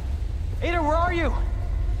 Ada, where are you?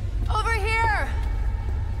 Over here!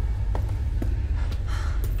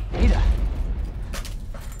 Ada! I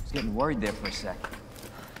was getting worried there for a sec.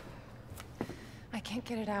 I can't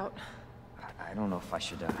get it out. I don't know if I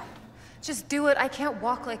should, Just do it. I can't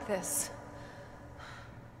walk like this.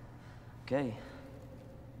 Okay.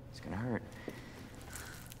 It's gonna hurt.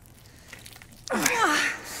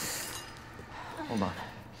 Hold on.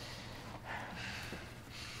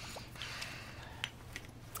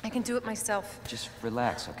 I can do it myself. Just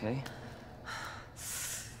relax, okay?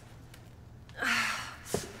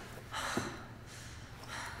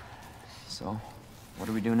 So, what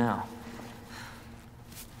do we do now?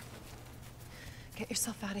 Get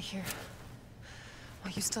yourself out of here.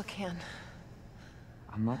 While you still can.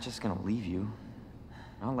 I'm not just gonna leave you.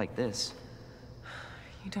 Not like this.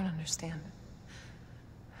 You don't understand.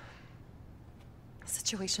 The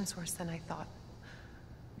situation's worse than I thought.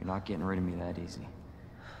 You're not getting rid of me that easy.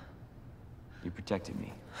 You protected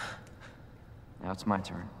me. Now it's my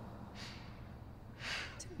turn.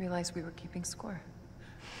 Didn't realize we were keeping score.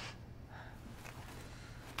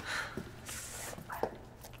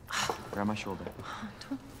 Grab my shoulder.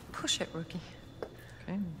 Don't push it, rookie.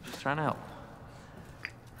 Okay, just trying to help.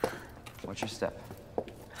 Watch your step.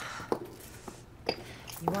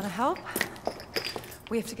 You want to help?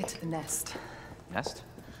 We have to get to the nest. Nest?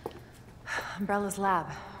 Umbrella's lab,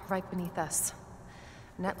 right beneath us.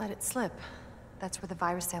 Annette let it slip. That's where the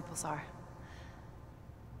virus samples are.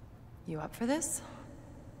 You up for this?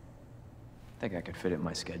 Think I could fit it in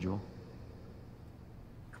my schedule.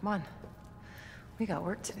 Come on. We got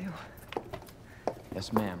work to do.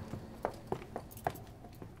 Yes, ma'am.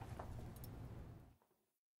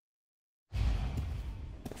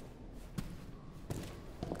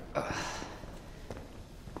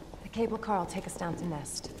 The cable car will take us down to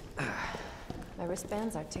Nest. My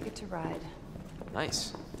wristband's our ticket to ride.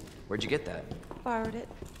 Nice. Where'd you get that? Borrowed it.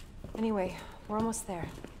 Anyway, we're almost there.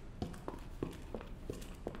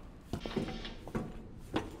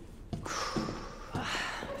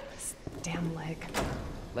 This damn leg.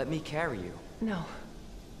 Let me carry you. No.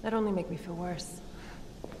 That'd only make me feel worse.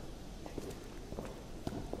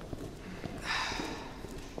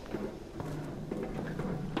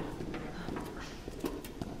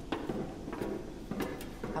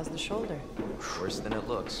 How's the shoulder? Worse than it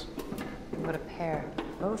looks. What a pair.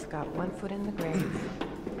 Both got one foot in the grave.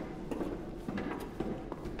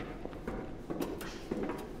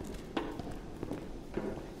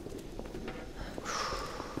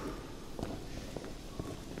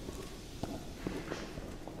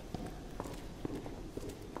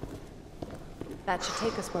 That should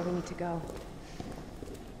take us where we need to go.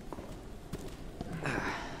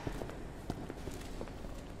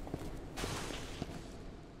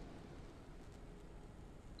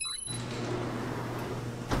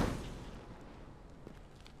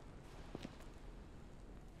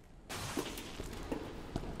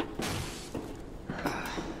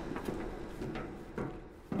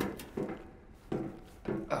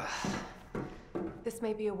 This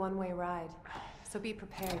may be a one-way ride, so be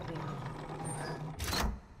prepared, Leon.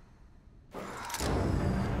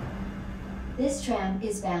 This tram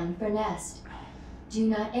is bound for Nest. Do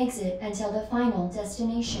not exit until the final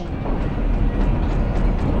destination.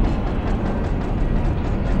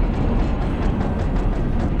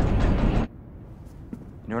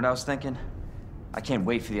 You know what I was thinking? I can't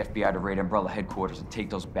wait for the FBI to raid Umbrella headquarters and take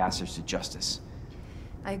those bastards to justice.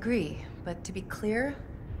 I agree, but to be clear,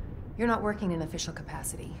 you're not working in official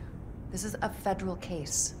capacity. This is a federal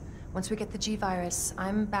case. Once we get the G-virus,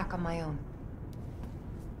 I'm back on my own.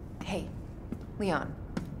 Hey, Leon,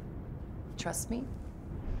 trust me?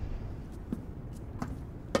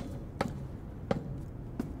 You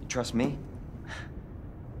trust me?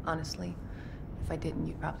 Honestly, if I didn't,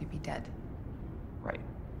 you'd probably be dead. Right.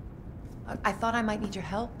 I thought I might need your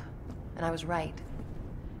help, and I was right.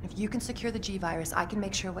 If you can secure the G-virus, I can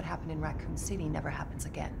make sure what happened in Raccoon-City never happens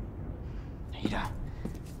again. Ada,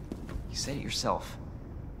 you said it yourself.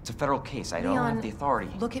 It's a federal case. I don't Leon, have the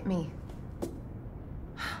authority. Look at me.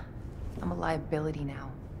 I'm a liability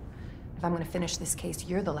now. If I'm gonna finish this case,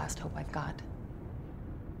 you're the last hope I've got.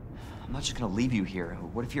 I'm not just gonna leave you here.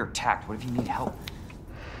 What if you're attacked? What if you need help?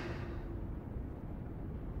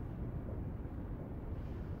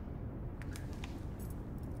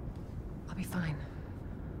 I'll be fine.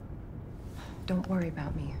 Don't worry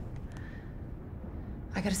about me.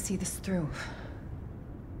 I gotta see this through.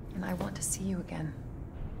 And I want to see you again.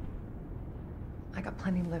 I got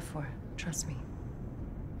plenty to live for, trust me.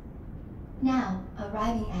 Now,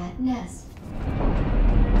 arriving at Nest.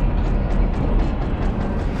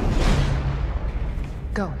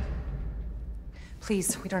 Go.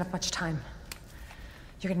 Please, we don't have much time.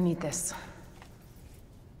 You're gonna need this.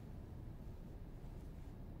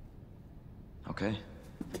 Okay.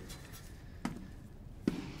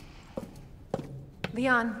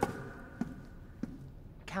 Leon. I'm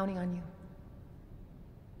counting on you.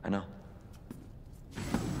 I know.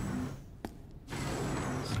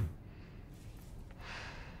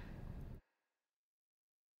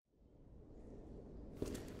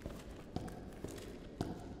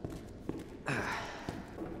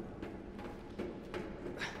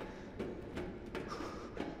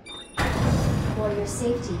 For your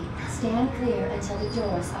safety, stand clear until the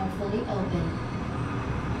doors are fully open.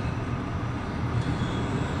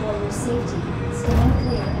 For your safety, stand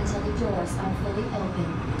clear until the doors are fully open.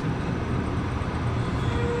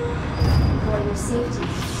 For your safety,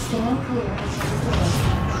 stand clear until the doors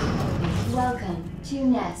are fully open. Welcome to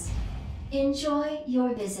Nest. Enjoy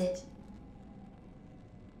your visit.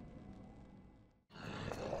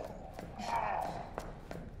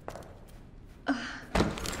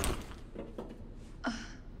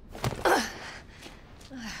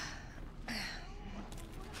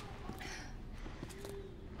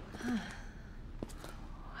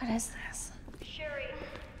 What is this? Sherry,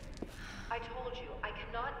 I told you, I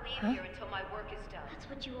cannot leave here until my work is done. That's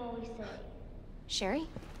what you always say. Sherry?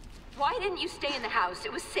 Why didn't you stay in the house?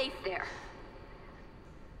 It was safe there.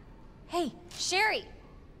 Hey, Sherry!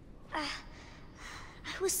 I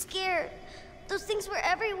was scared. Those things were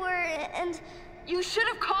everywhere, and... You should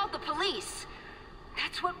have called the police.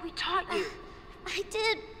 That's what we taught you. I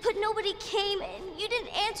did, but nobody came, and you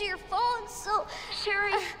didn't answer your phone, so...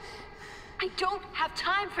 Sherry, I don't have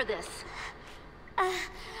time for this.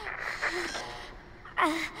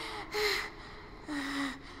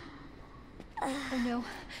 Oh no.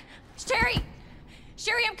 Sherry!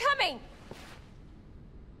 Sherry, I'm coming!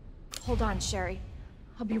 Hold on, Sherry.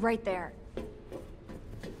 I'll be right there.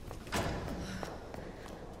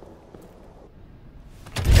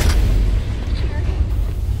 Sherry?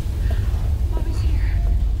 Mommy's here.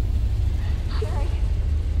 Sherry?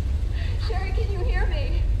 Sherry, can you hear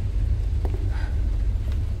me?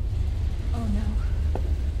 Oh no.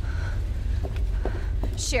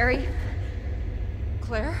 Sherry?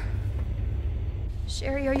 Claire?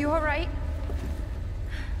 Sherry, are you all right?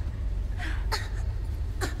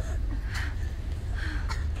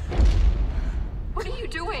 What are you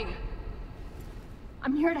doing?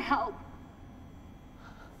 I'm here to help.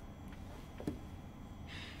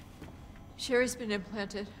 Sherry's been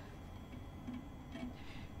implanted.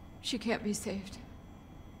 She can't be saved.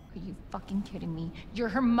 Are you fucking kidding me? You're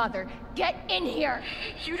her mother. Get in here!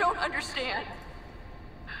 You don't understand.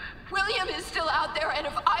 William is still out there, and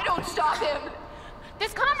if I don't stop him...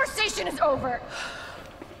 This conversation is over!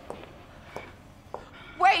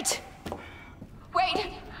 Wait!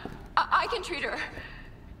 Wait! I can treat her.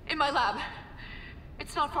 In my lab.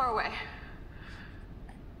 It's not far away.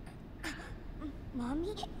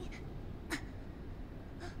 Mommy?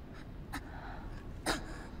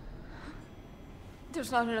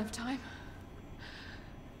 There's not enough time.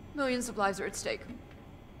 Millions of lives are at stake.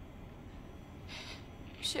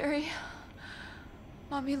 Sherry,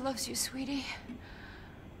 Mommy loves you, sweetie.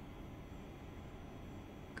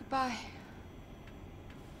 Goodbye.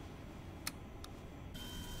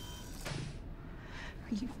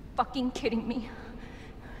 Are you fucking kidding me?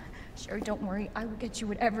 Sherry, don't worry. I will get you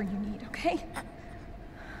whatever you need, okay?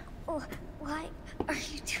 Why are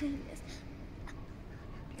you doing this?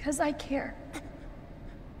 Because I care.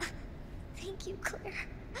 Thank you, Claire.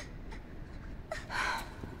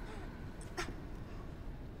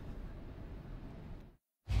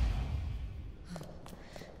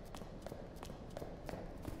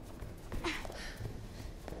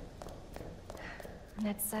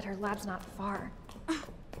 Annette said her lab's not far.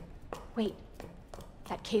 Wait,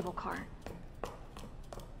 that cable car.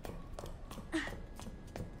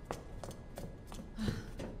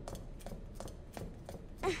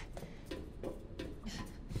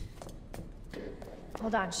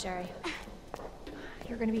 Hold on, Sherry.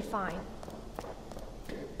 You're gonna be fine.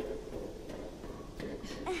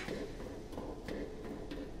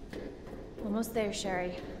 Almost there,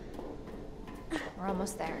 Sherry. We're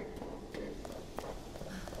almost there.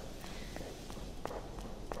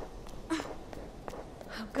 Oh,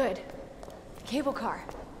 good. The cable car.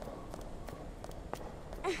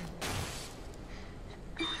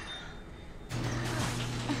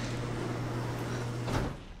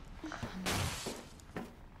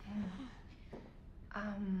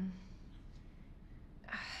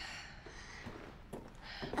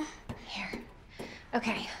 Here.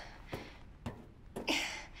 Okay.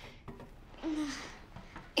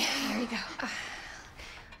 There you go.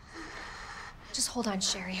 Just hold on,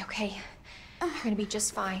 Sherry, okay? You're gonna be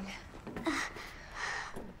just fine.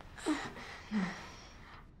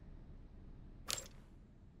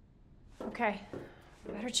 Okay.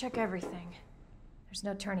 Better check everything. There's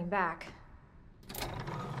no turning back.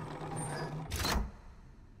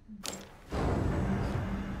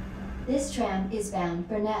 This tram is bound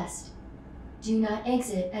for Nest. Do not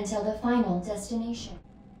exit until the final destination.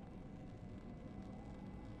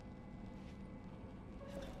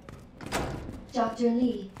 Dr.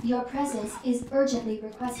 Lee, your presence is urgently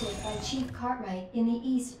requested by Chief Cartwright in the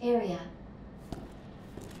East area.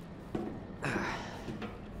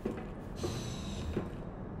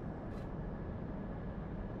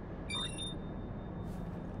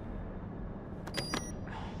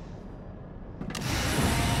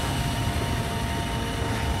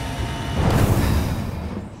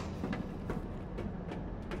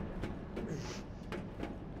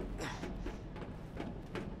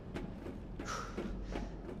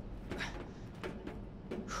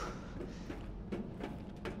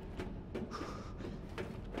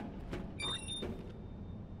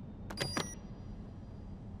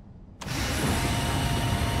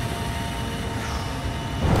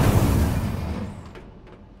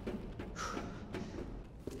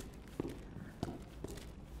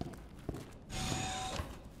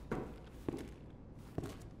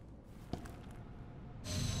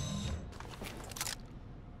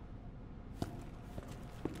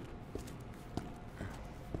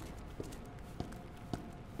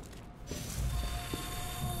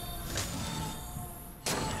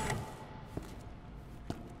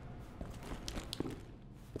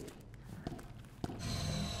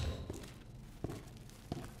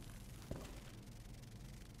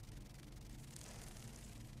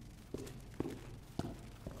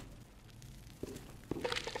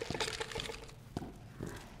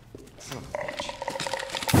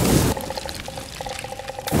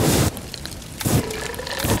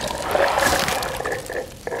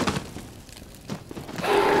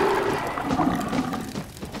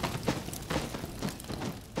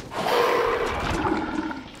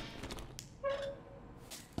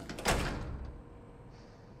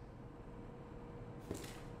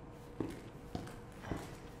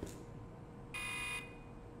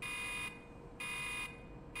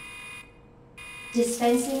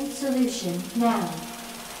 Dispensing solution now.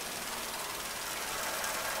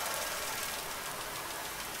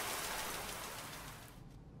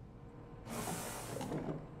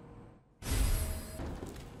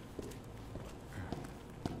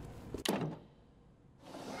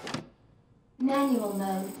 Manual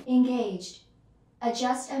mode engaged.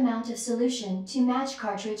 Adjust amount of solution to match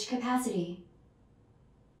cartridge capacity.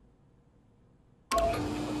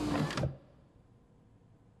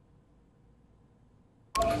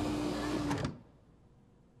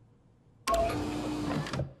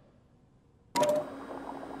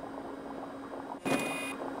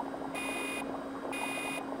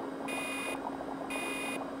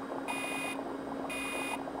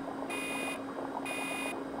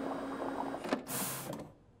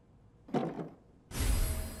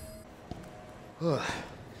 Who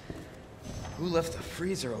left the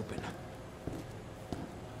freezer open?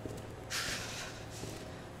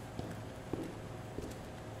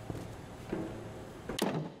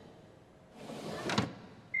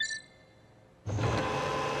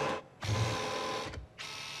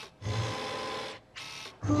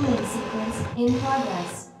 Cooling sequence in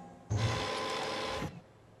progress.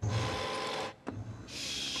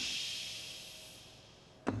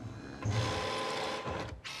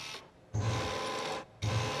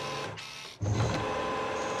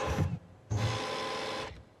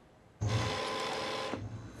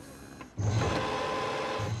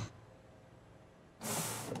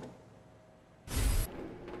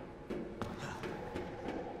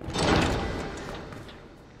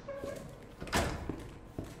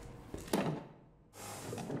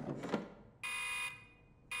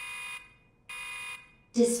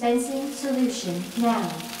 Dispensing solution now.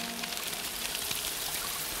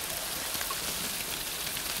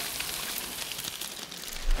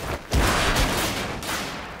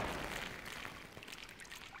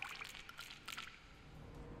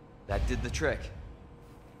 That did the trick.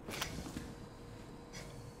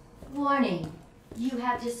 Warning. You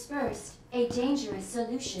have dispersed a dangerous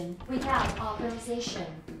solution without authorization.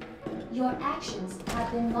 Your actions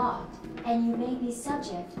have been logged, and you may be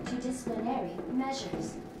subject to disciplinary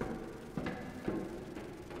measures.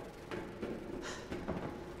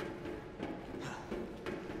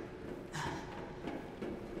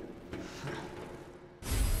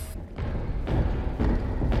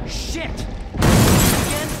 Shit!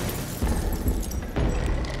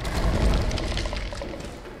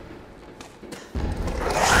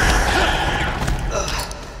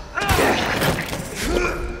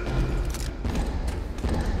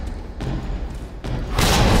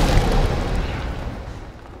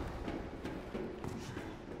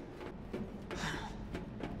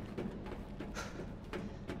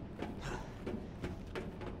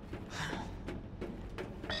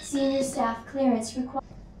 Senior staff clearance required.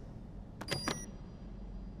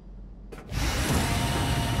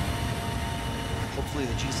 Hopefully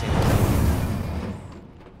the G-sample.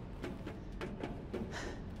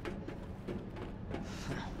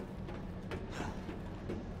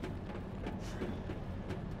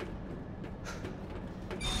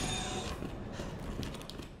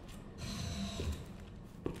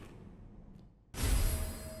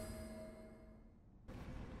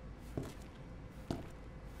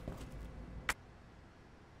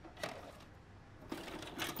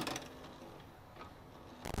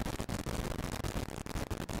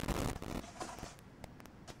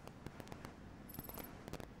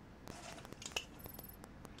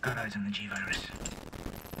 Got eyes on the G-virus.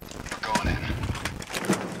 Going in.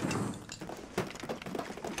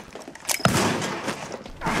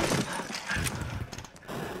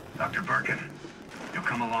 Dr. Birkin, you'll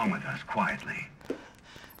come along with us quietly. You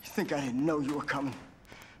think I didn't know you were coming?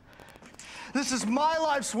 This is my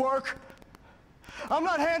life's work. I'm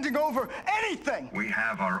not handing over anything. We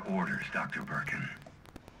have our orders, Dr. Birkin.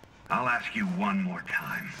 I'll ask you one more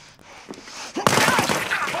time.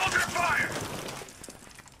 Hold your fire!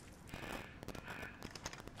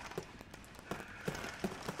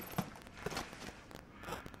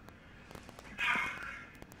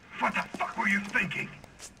 What the fuck were you thinking?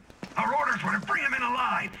 Our orders were to bring him in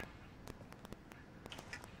alive.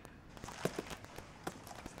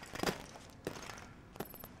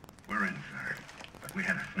 We're in, sir. But we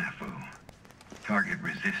had a snafu. Target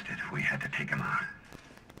resisted. We had to take him out.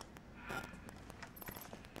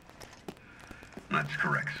 That's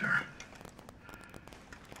correct, sir.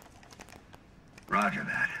 Roger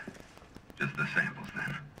that. Just the samples,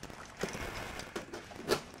 then.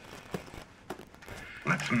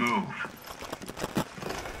 Let's move.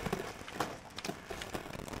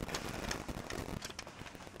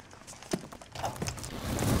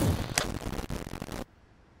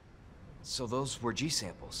 So those were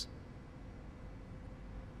G-samples.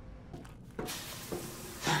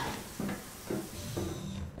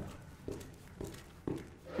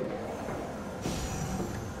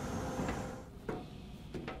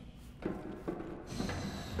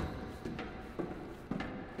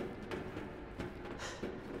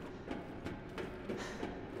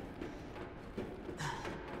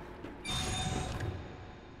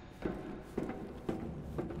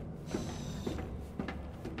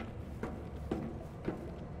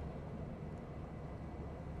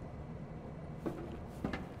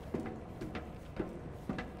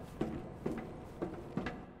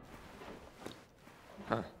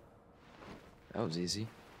 Huh. That was easy.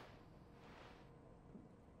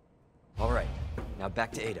 All right, now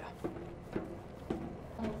back to Ada.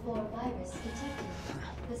 On-floor virus detected.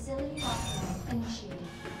 Facility lockdown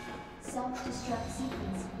Self-destruct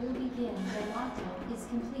sequence will begin when lockdown is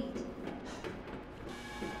complete.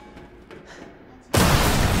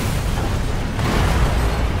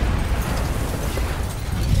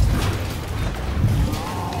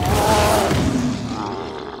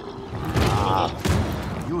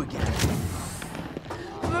 You again.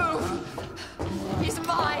 Move! He's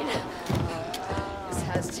mine! This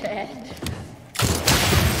has to end.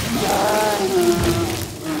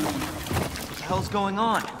 What the hell's going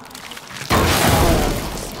on?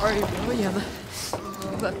 Sorry, William.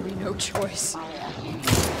 You left me no choice.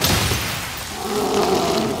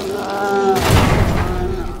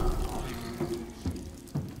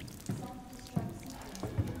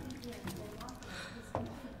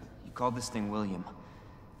 You called this thing William.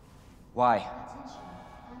 Why?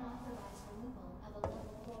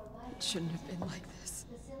 It shouldn't have been like this.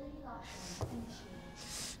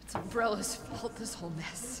 It's Umbrella's fault, this whole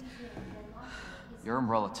mess. You're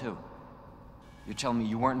Umbrella too. You're telling me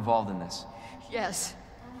you weren't involved in this? Yes.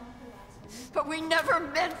 But we never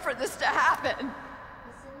meant for this to happen.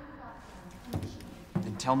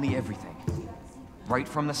 Then tell me everything. Right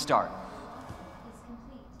from the start.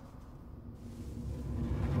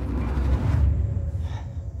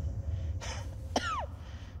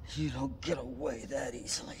 You don't get away that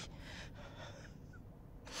easily.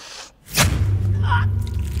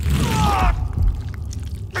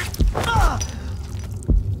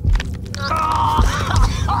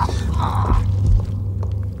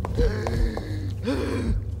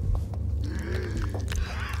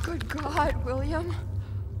 Good God, William.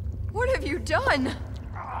 What have you done?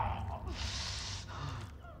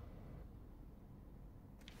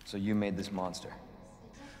 So you made this monster.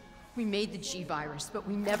 We made the G-virus, but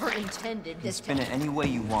we never intended You this can spin it any way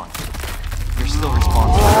you want. You're still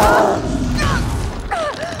responsible.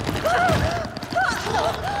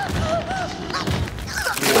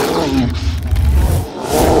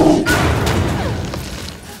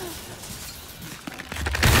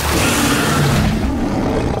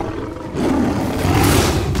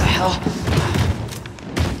 What the hell?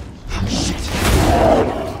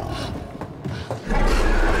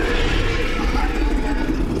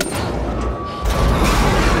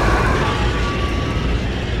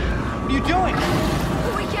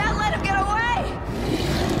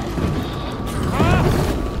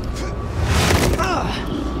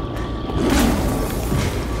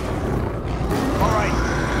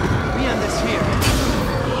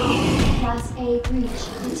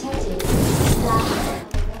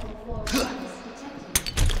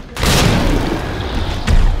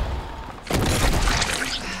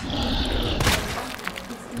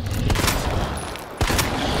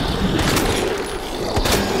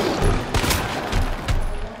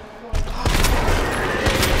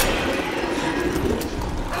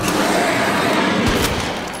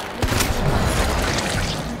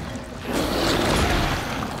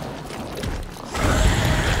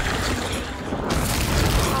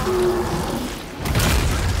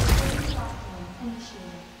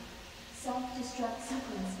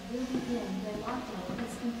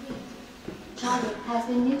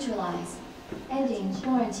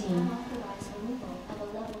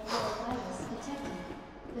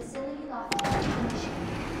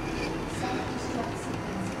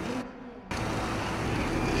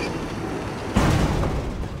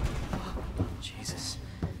 Jesus.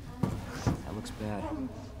 That looks bad.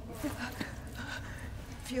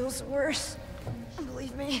 Feels worse.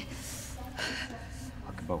 Believe me.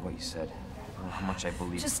 Talk about what you said. I don't know how much I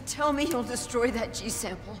believe. Just tell me you'll destroy that G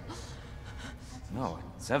sample. No,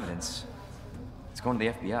 it's evidence. It's going to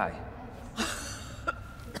the FBI.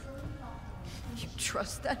 You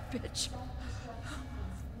trust that bitch?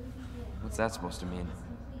 What's that supposed to mean?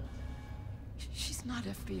 She's not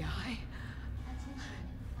FBI.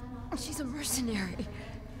 She's a mercenary.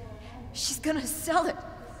 She's gonna sell it.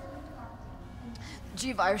 The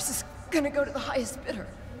G-virus is gonna go to the highest bidder.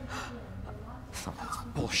 Oh, that's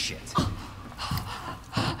bullshit.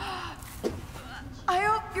 I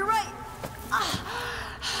hope you're right.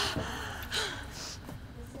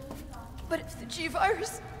 But if the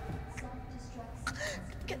G-virus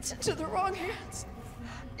gets into the wrong hands...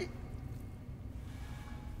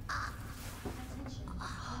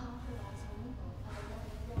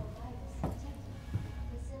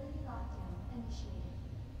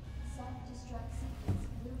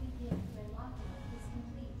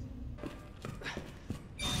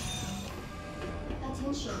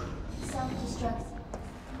 Attention, self-destruct.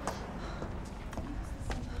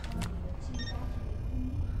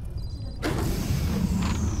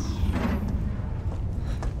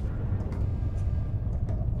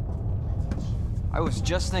 I was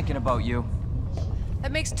just thinking about you. That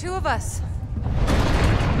That makes 2 of us.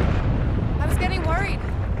 I was getting worried.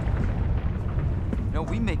 No,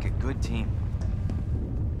 we make a good team.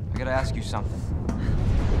 I gotta ask you something.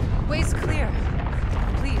 Way's clear.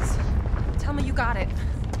 Please, tell me you got it.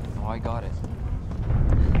 Oh, I got it.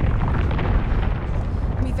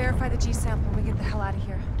 Let me verify the G sample and we get the hell out of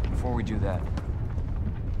here. Before we do that,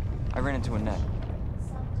 I ran into Annette.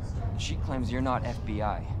 She claims you're not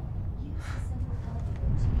FBI.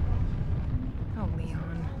 Oh, Leon.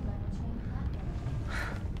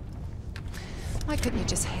 Why couldn't you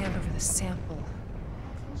just hand over the sample?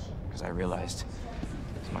 Because I realized,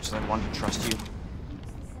 as much as I wanted to trust you,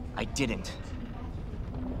 I didn't.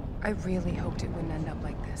 I really hoped it wouldn't end up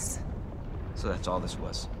like this. So that's all this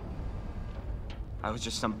was. I was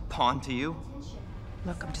just some pawn to you?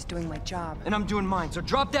 Look, I'm just doing my job. And I'm doing mine, so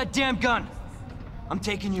drop that damn gun! I'm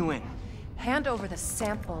taking you in. Hand over the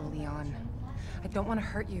sample, Leon. I don't want to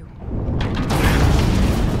hurt you.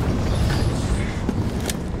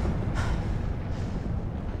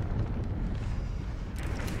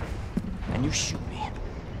 And you shoot me.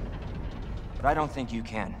 But I don't think you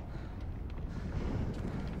can.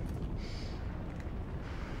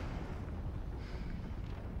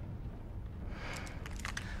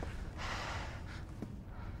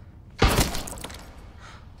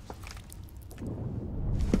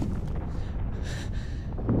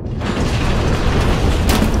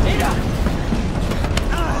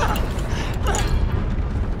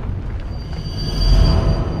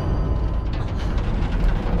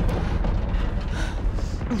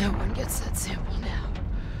 No one gets that sample now.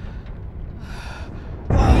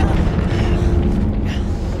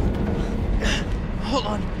 Hold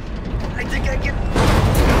on. I think I can...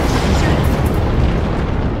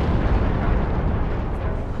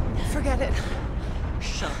 Forget it.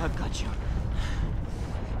 Shut up, I've got you.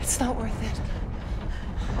 It's not worth it.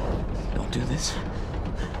 Don't do this.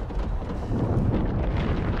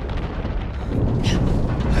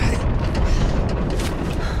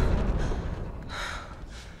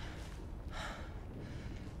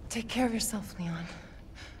 Take care of yourself, Leon.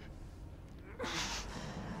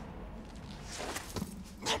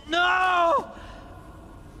 No!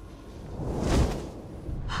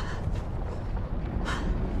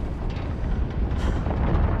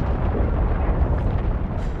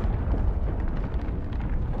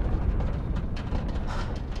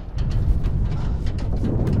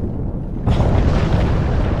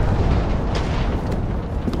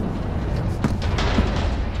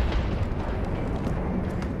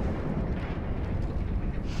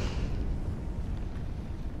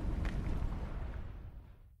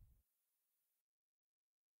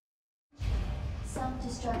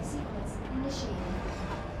 Self-destruct sequence initiated.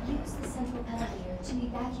 Use the central elevator to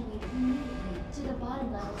evacuate immediately to the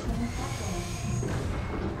bottom level train platform.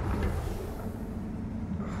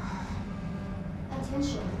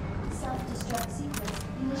 Attention. Self-destruct sequence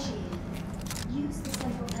initiated. Use the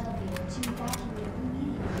central elevator to evacuate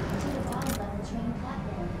immediately to the bottom level train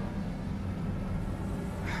platform.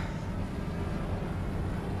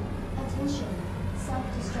 Attention.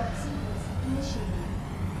 Self-destruct sequence initiated.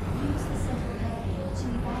 Use the central elevator to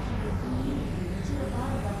evacuate immediately to the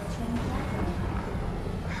bottom level train platform.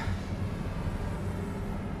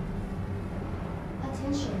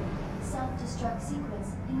 Attention. Self-destruct sequence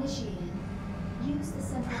initiated. Use the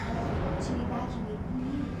central elevator to evacuate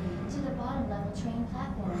immediately to the bottom level train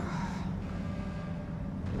platform.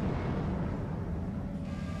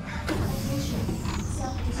 Attention.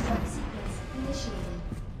 Self-destruct sequence initiated.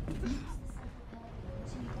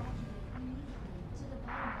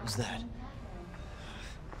 What's that?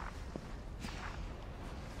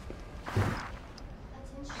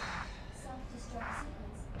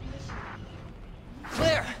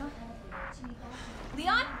 Claire!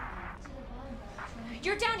 Leon?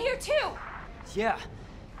 You're down here too! Yeah,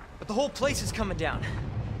 but the whole place is coming down.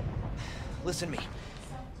 Listen to me.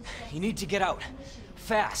 You need to get out.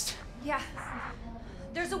 Fast. Yeah.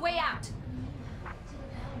 There's a way out.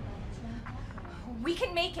 We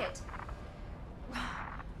can make it.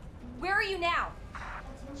 Where are you now?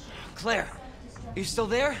 Claire, are you still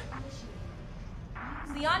there?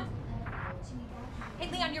 Leon? Hey,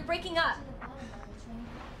 Leon, you're breaking up.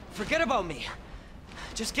 Forget about me.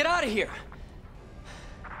 Just get out of here.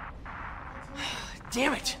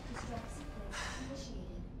 Damn it.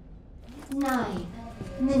 9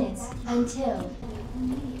 minutes until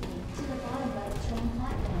immediately to the bottom level train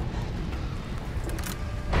platform.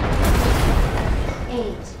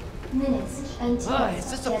 8 minutes until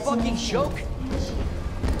Is this a fucking joke? Use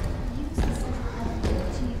the central elevator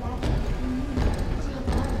to evacuate immediately to the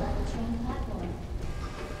bottom level train platform.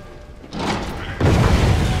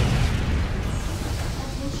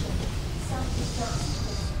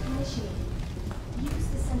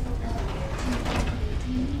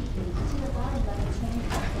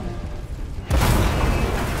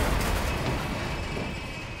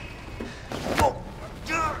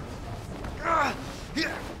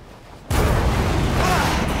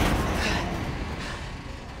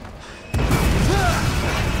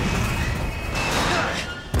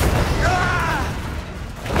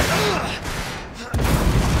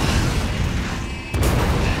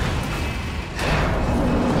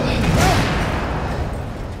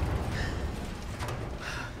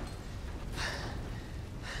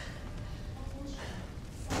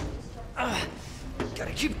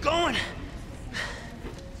 Gotta keep going.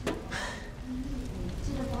 To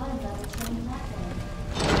the bottom level train platform.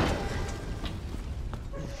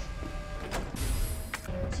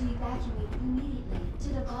 To evacuate immediately to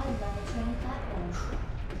the bottom level train platform.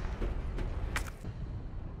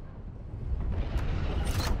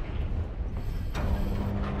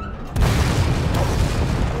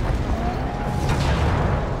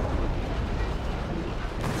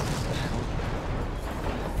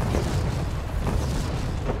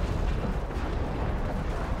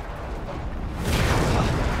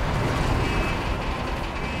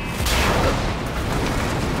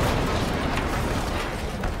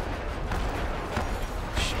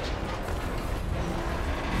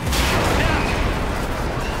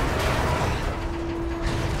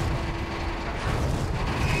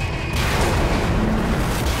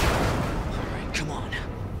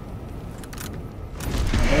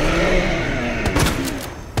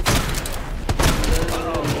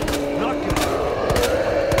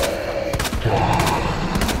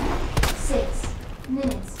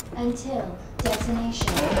 Until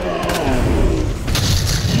detonation.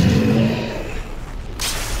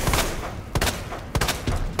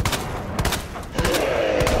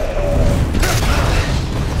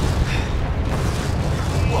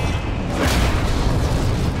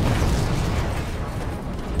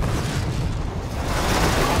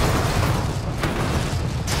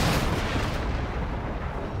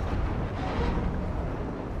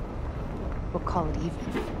 We'll call it even.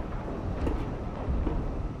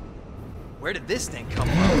 Where did this thing come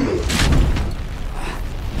from?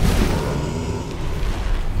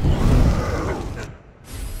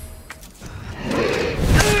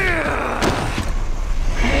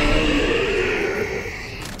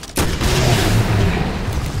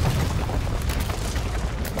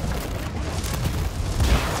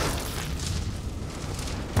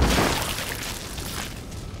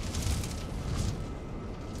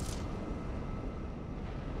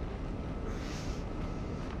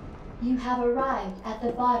 You have arrived at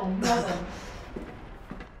the bottom level.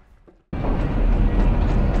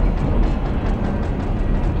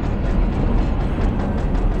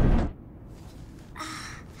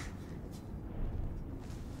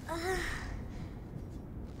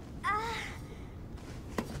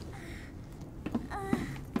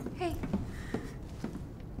 Hey.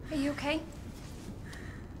 Are you okay?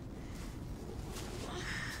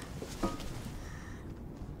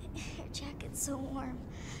 Your jacket's so warm.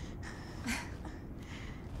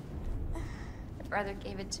 My brother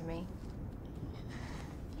gave it to me.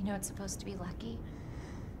 You know it's supposed to be lucky?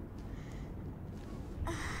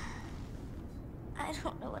 I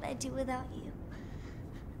don't know what I'd do without you.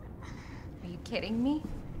 Are you kidding me?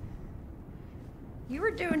 You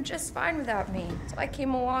were doing just fine without me, so I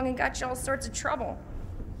came along and got you all sorts of trouble.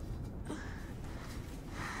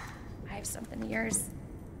 I have something of yours.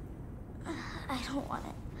 I don't want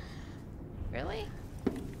it. Really?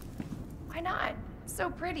 Why not? It's so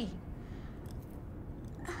pretty.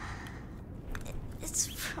 It's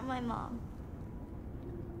from my mom.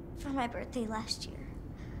 For my birthday last year.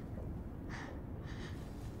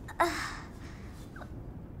 All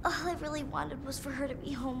I really wanted was for her to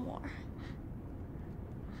be home more.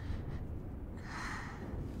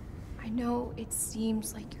 I know it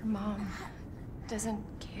seems like your mom doesn't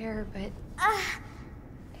care, but...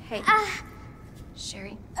 Hey.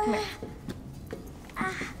 Sherry, come here.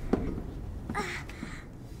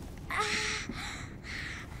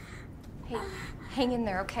 Hey, hang in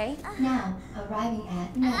there, okay? Now, arriving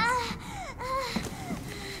at next.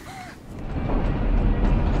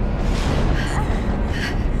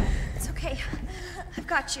 It's okay. I've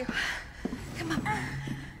got you. Come on.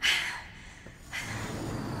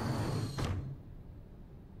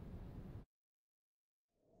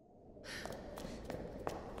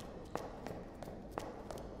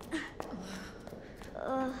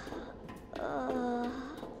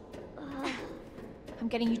 I'm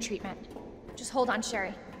getting you treatment. Just hold on,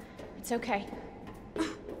 Sherry. It's okay.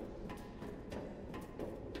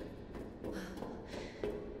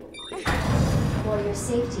 For your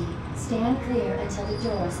safety, stand clear until the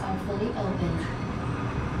doors are fully open.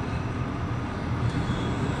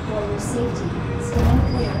 For your safety, stand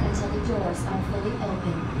clear until the doors are fully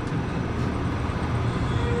open.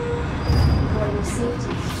 For your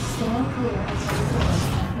safety, stand clear until the doors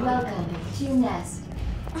are... Welcome to Nest.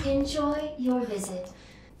 Enjoy your visit.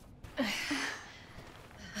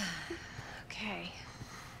 Okay.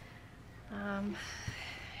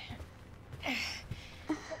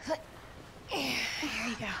 Here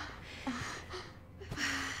you go.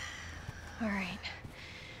 All right.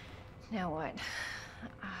 Now what?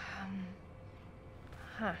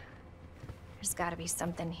 There's gotta be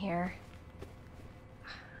something here.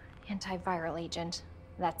 Antiviral agent.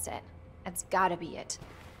 That's it. That's gotta be it.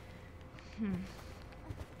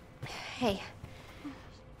 Hey.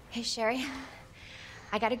 Hey, Sherry.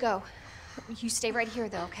 I gotta go. You stay right here,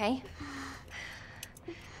 though, okay?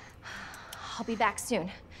 I'll be back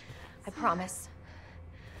soon. I promise.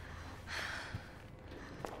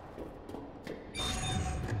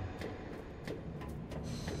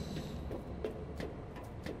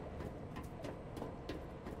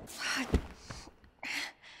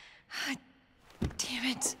 Damn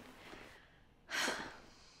it.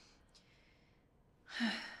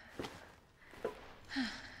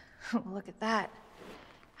 Look at that.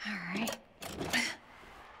 All right.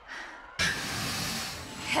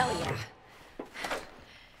 Hell yeah.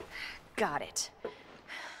 Got it.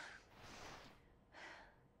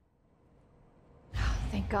 Oh,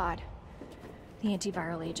 thank God. The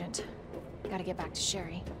antiviral agent. Gotta get back to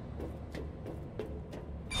Sherry.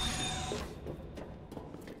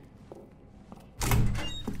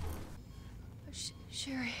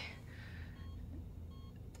 Sherry.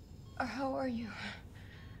 How are you?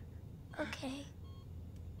 Okay.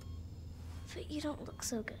 But you don't look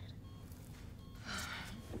so good.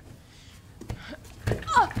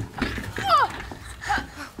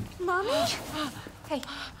 Mommy? Hey,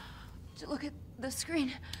 look at the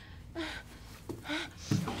screen.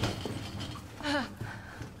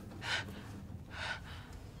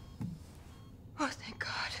 Oh, thank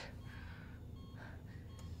God.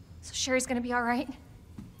 So Sherry's gonna be all right?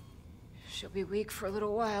 She'll be weak for a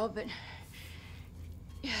little while, but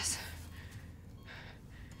yes.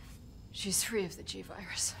 She's free of the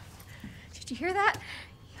G-virus. Did you hear that?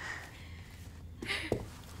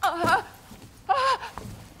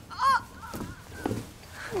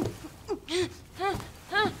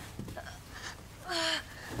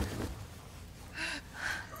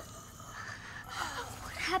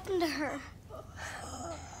 What happened to her?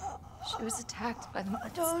 She was attacked by the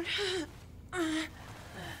monsters.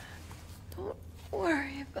 Don't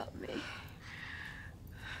worry about me.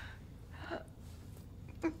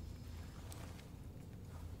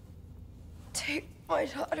 Take my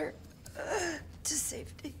daughter to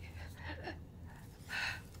safety.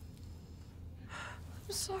 I'm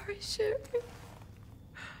sorry, Sherry.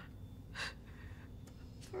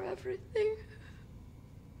 For everything.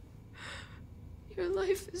 Your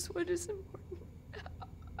life is what is important.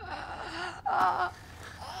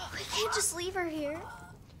 We can't just leave her here.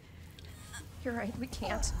 You're right, we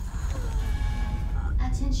can't.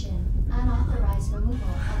 Attention, unauthorized removal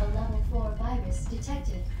of a level 4 virus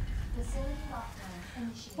detected. Facility lockdown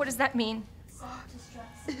initiated. What does that mean?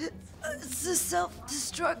 Self-destruct sequence. It's a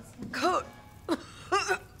self-destruct code.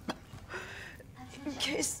 In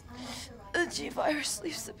case the G-virus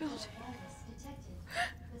leaves the building.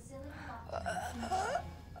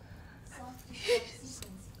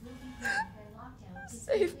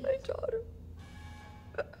 Save my daughter.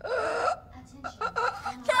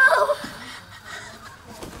 No!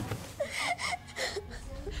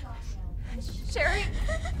 Sherry?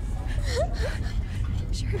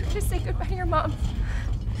 Sherry, we're gonna say goodbye to your mom.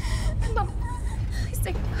 Mom, please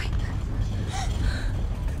say goodbye.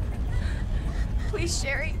 Please,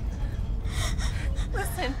 Sherry.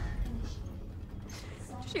 Listen.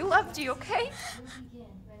 She loved you, okay?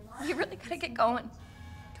 You really gotta get going.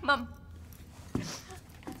 Come on.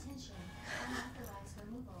 Attention, unauthorized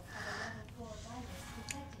removal of a level 4 virus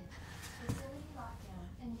detected. Facility lockdown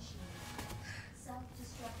initiated.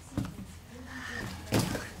 Self-destruct sequence will begin when lockdown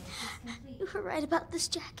is complete. You were right about this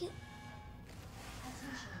jacket.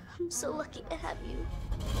 I'm so lucky to have you.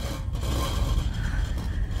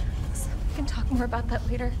 We can talk more about that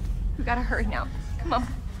later. We gotta hurry now. Come on.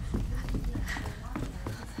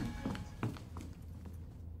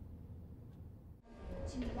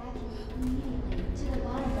 To evacuate immediately to the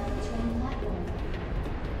bottom level train platform.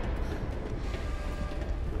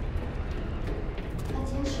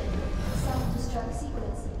 Attention, self-destruct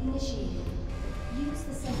sequence initiated. Use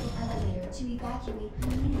the central elevator to evacuate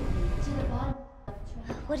immediately to the bottom level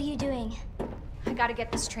train. What are you doing? I gotta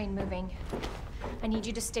get this train moving. I need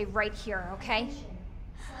you to stay right here, okay?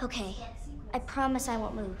 Okay. I promise I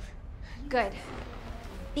won't move. Good.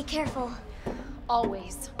 Be careful.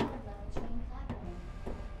 Always.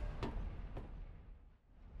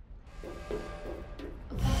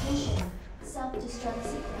 Attention, self-destruct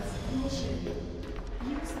sequence initiated.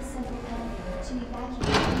 Use the central elevator to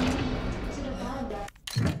evacuate immediately to the bottom level.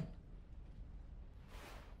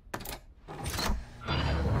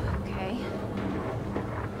 Okay.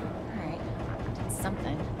 Alright. Did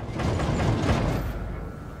something.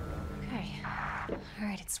 Okay.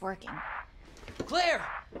 Alright, it's working. Claire!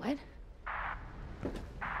 What?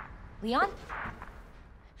 Leon?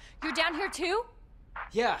 You're down here too?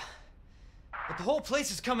 Yeah, but the whole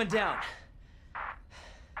place is coming down.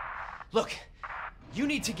 Look, you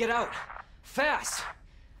need to get out. Fast!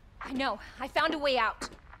 I know. I found a way out.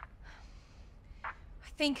 I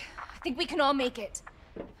think we can all make it.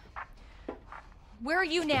 Where are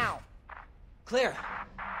you now? Claire,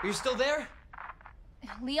 are you still there?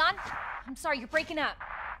 Leon? I'm sorry, you're breaking up.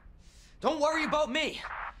 Don't worry about me.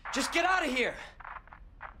 Just get out of here.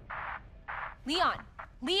 Leon!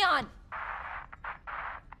 Leon!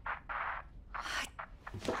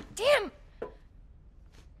 Damn!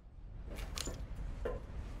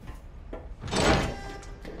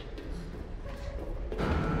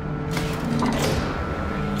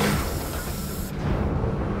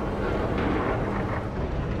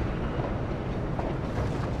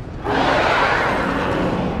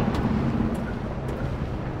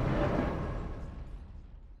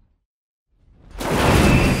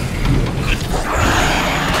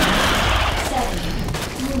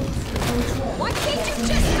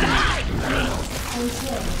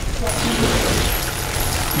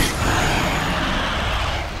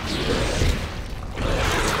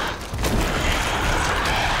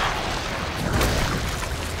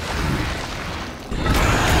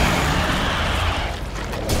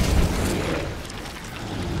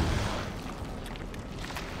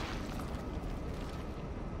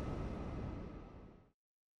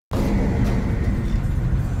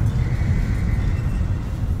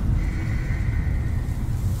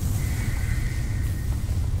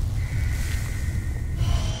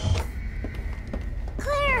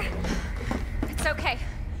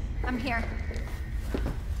 Here.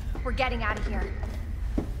 We're getting out of here.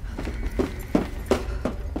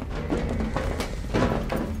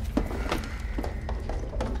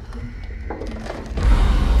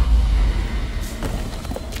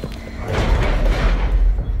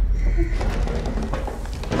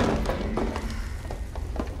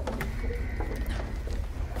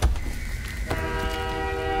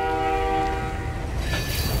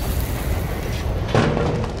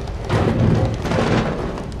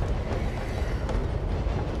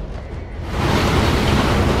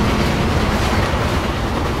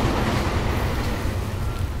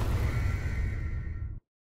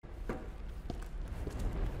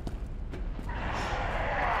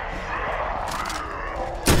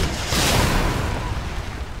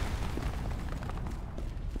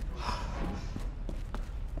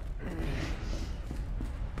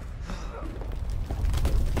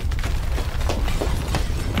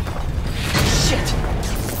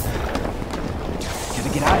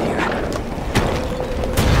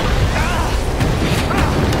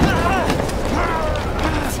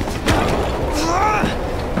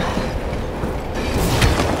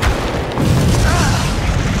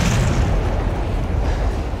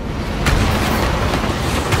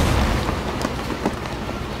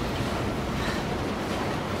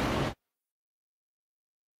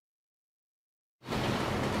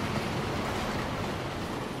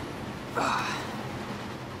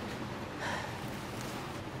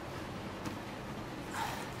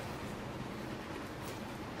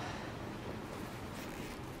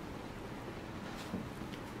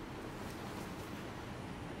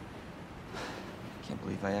 Can't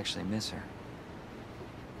believe I actually miss her.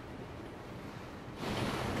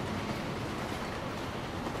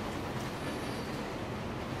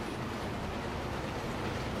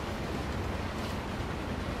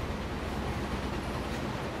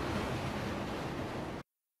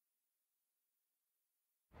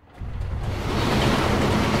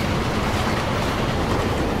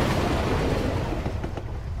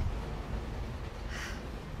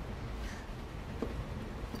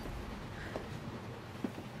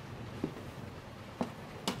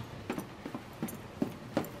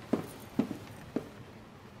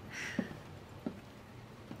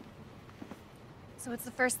 So what's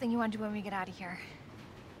the first thing you want to do when we get out of here?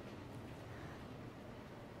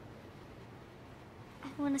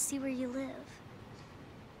 I want to see where you live.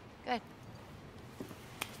 Good.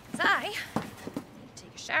 'Cause I need to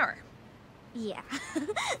take a shower. Yeah.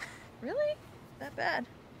 Really? That bad?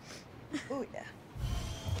 Oh, yeah.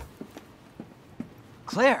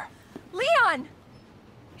 Claire! Leon!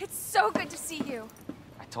 It's so good to see you.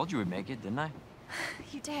 I told you we'd make it, didn't I?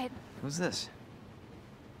 You did. Who's this?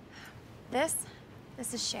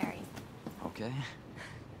 This is Sherry. Okay.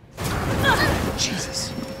 Jesus.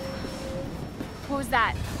 What was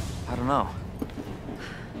that? I don't know.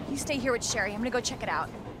 You stay here with Sherry. I'm gonna go check it out.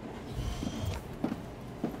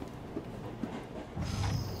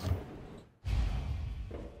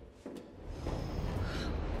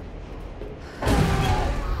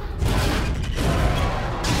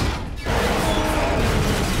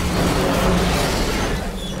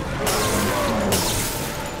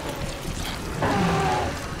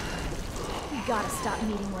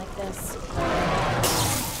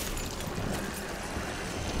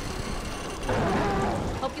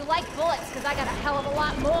 bullets, because I got a hell of a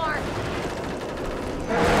lot more.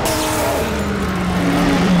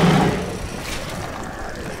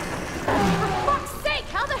 For fuck's sake,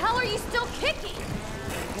 how the hell are you still kicking?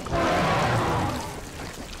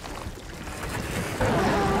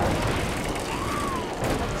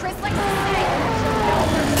 Chris likes to say,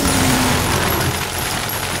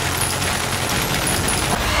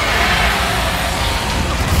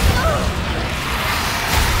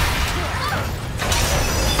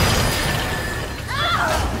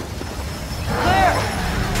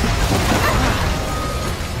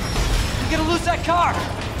 that car!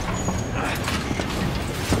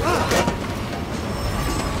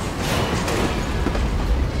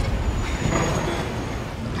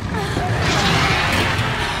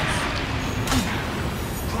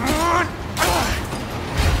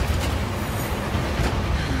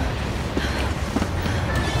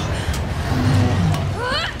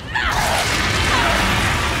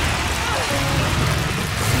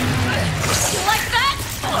 You like that?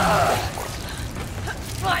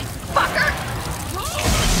 Fly, fucker!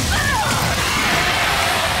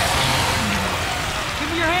 Give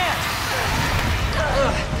me your hand!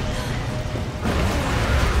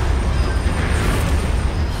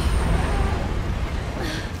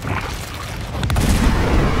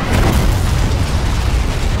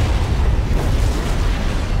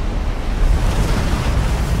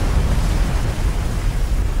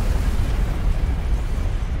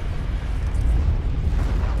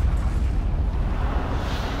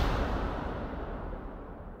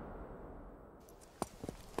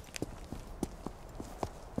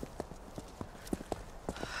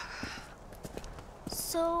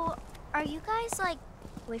 So, are you guys like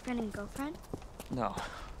boyfriend and girlfriend? No,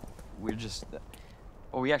 we're just...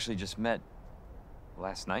 well, we actually just met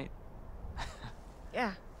last night.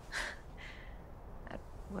 Yeah. That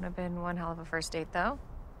would have been one hell of a first date, though.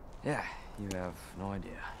 Yeah, you have no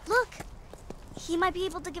idea. Look! He might be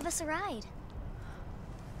able to give us a ride.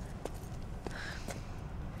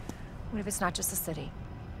 What if it's not just the city?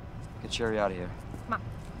 Get Sherry out of here. Come on.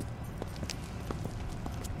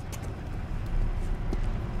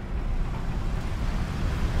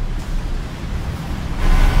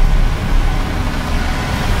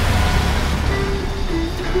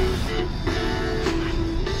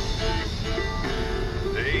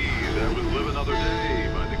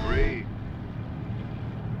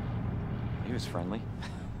 Friendly.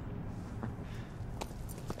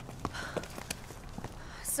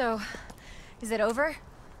 So, is it over?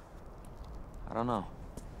 I don't know.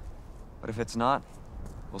 But if it's not,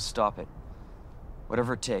 we'll stop it.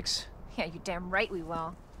 Whatever it takes. Yeah, you're damn right we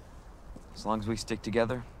will. As long as we stick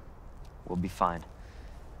together, we'll be fine.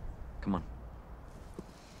 Come on.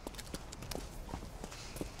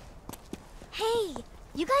 Hey,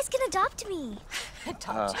 you guys can adopt me.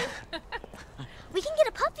 Adopt you? We can get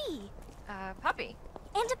a puppy. Puppy?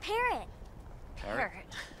 And a parrot. Parrot?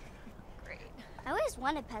 Great. I always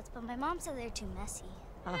wanted pets, but my mom said they're too messy.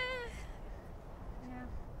 Huh.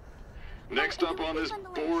 Next up on this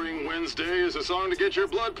boring Wednesday is a song to get your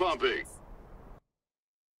blood pumping.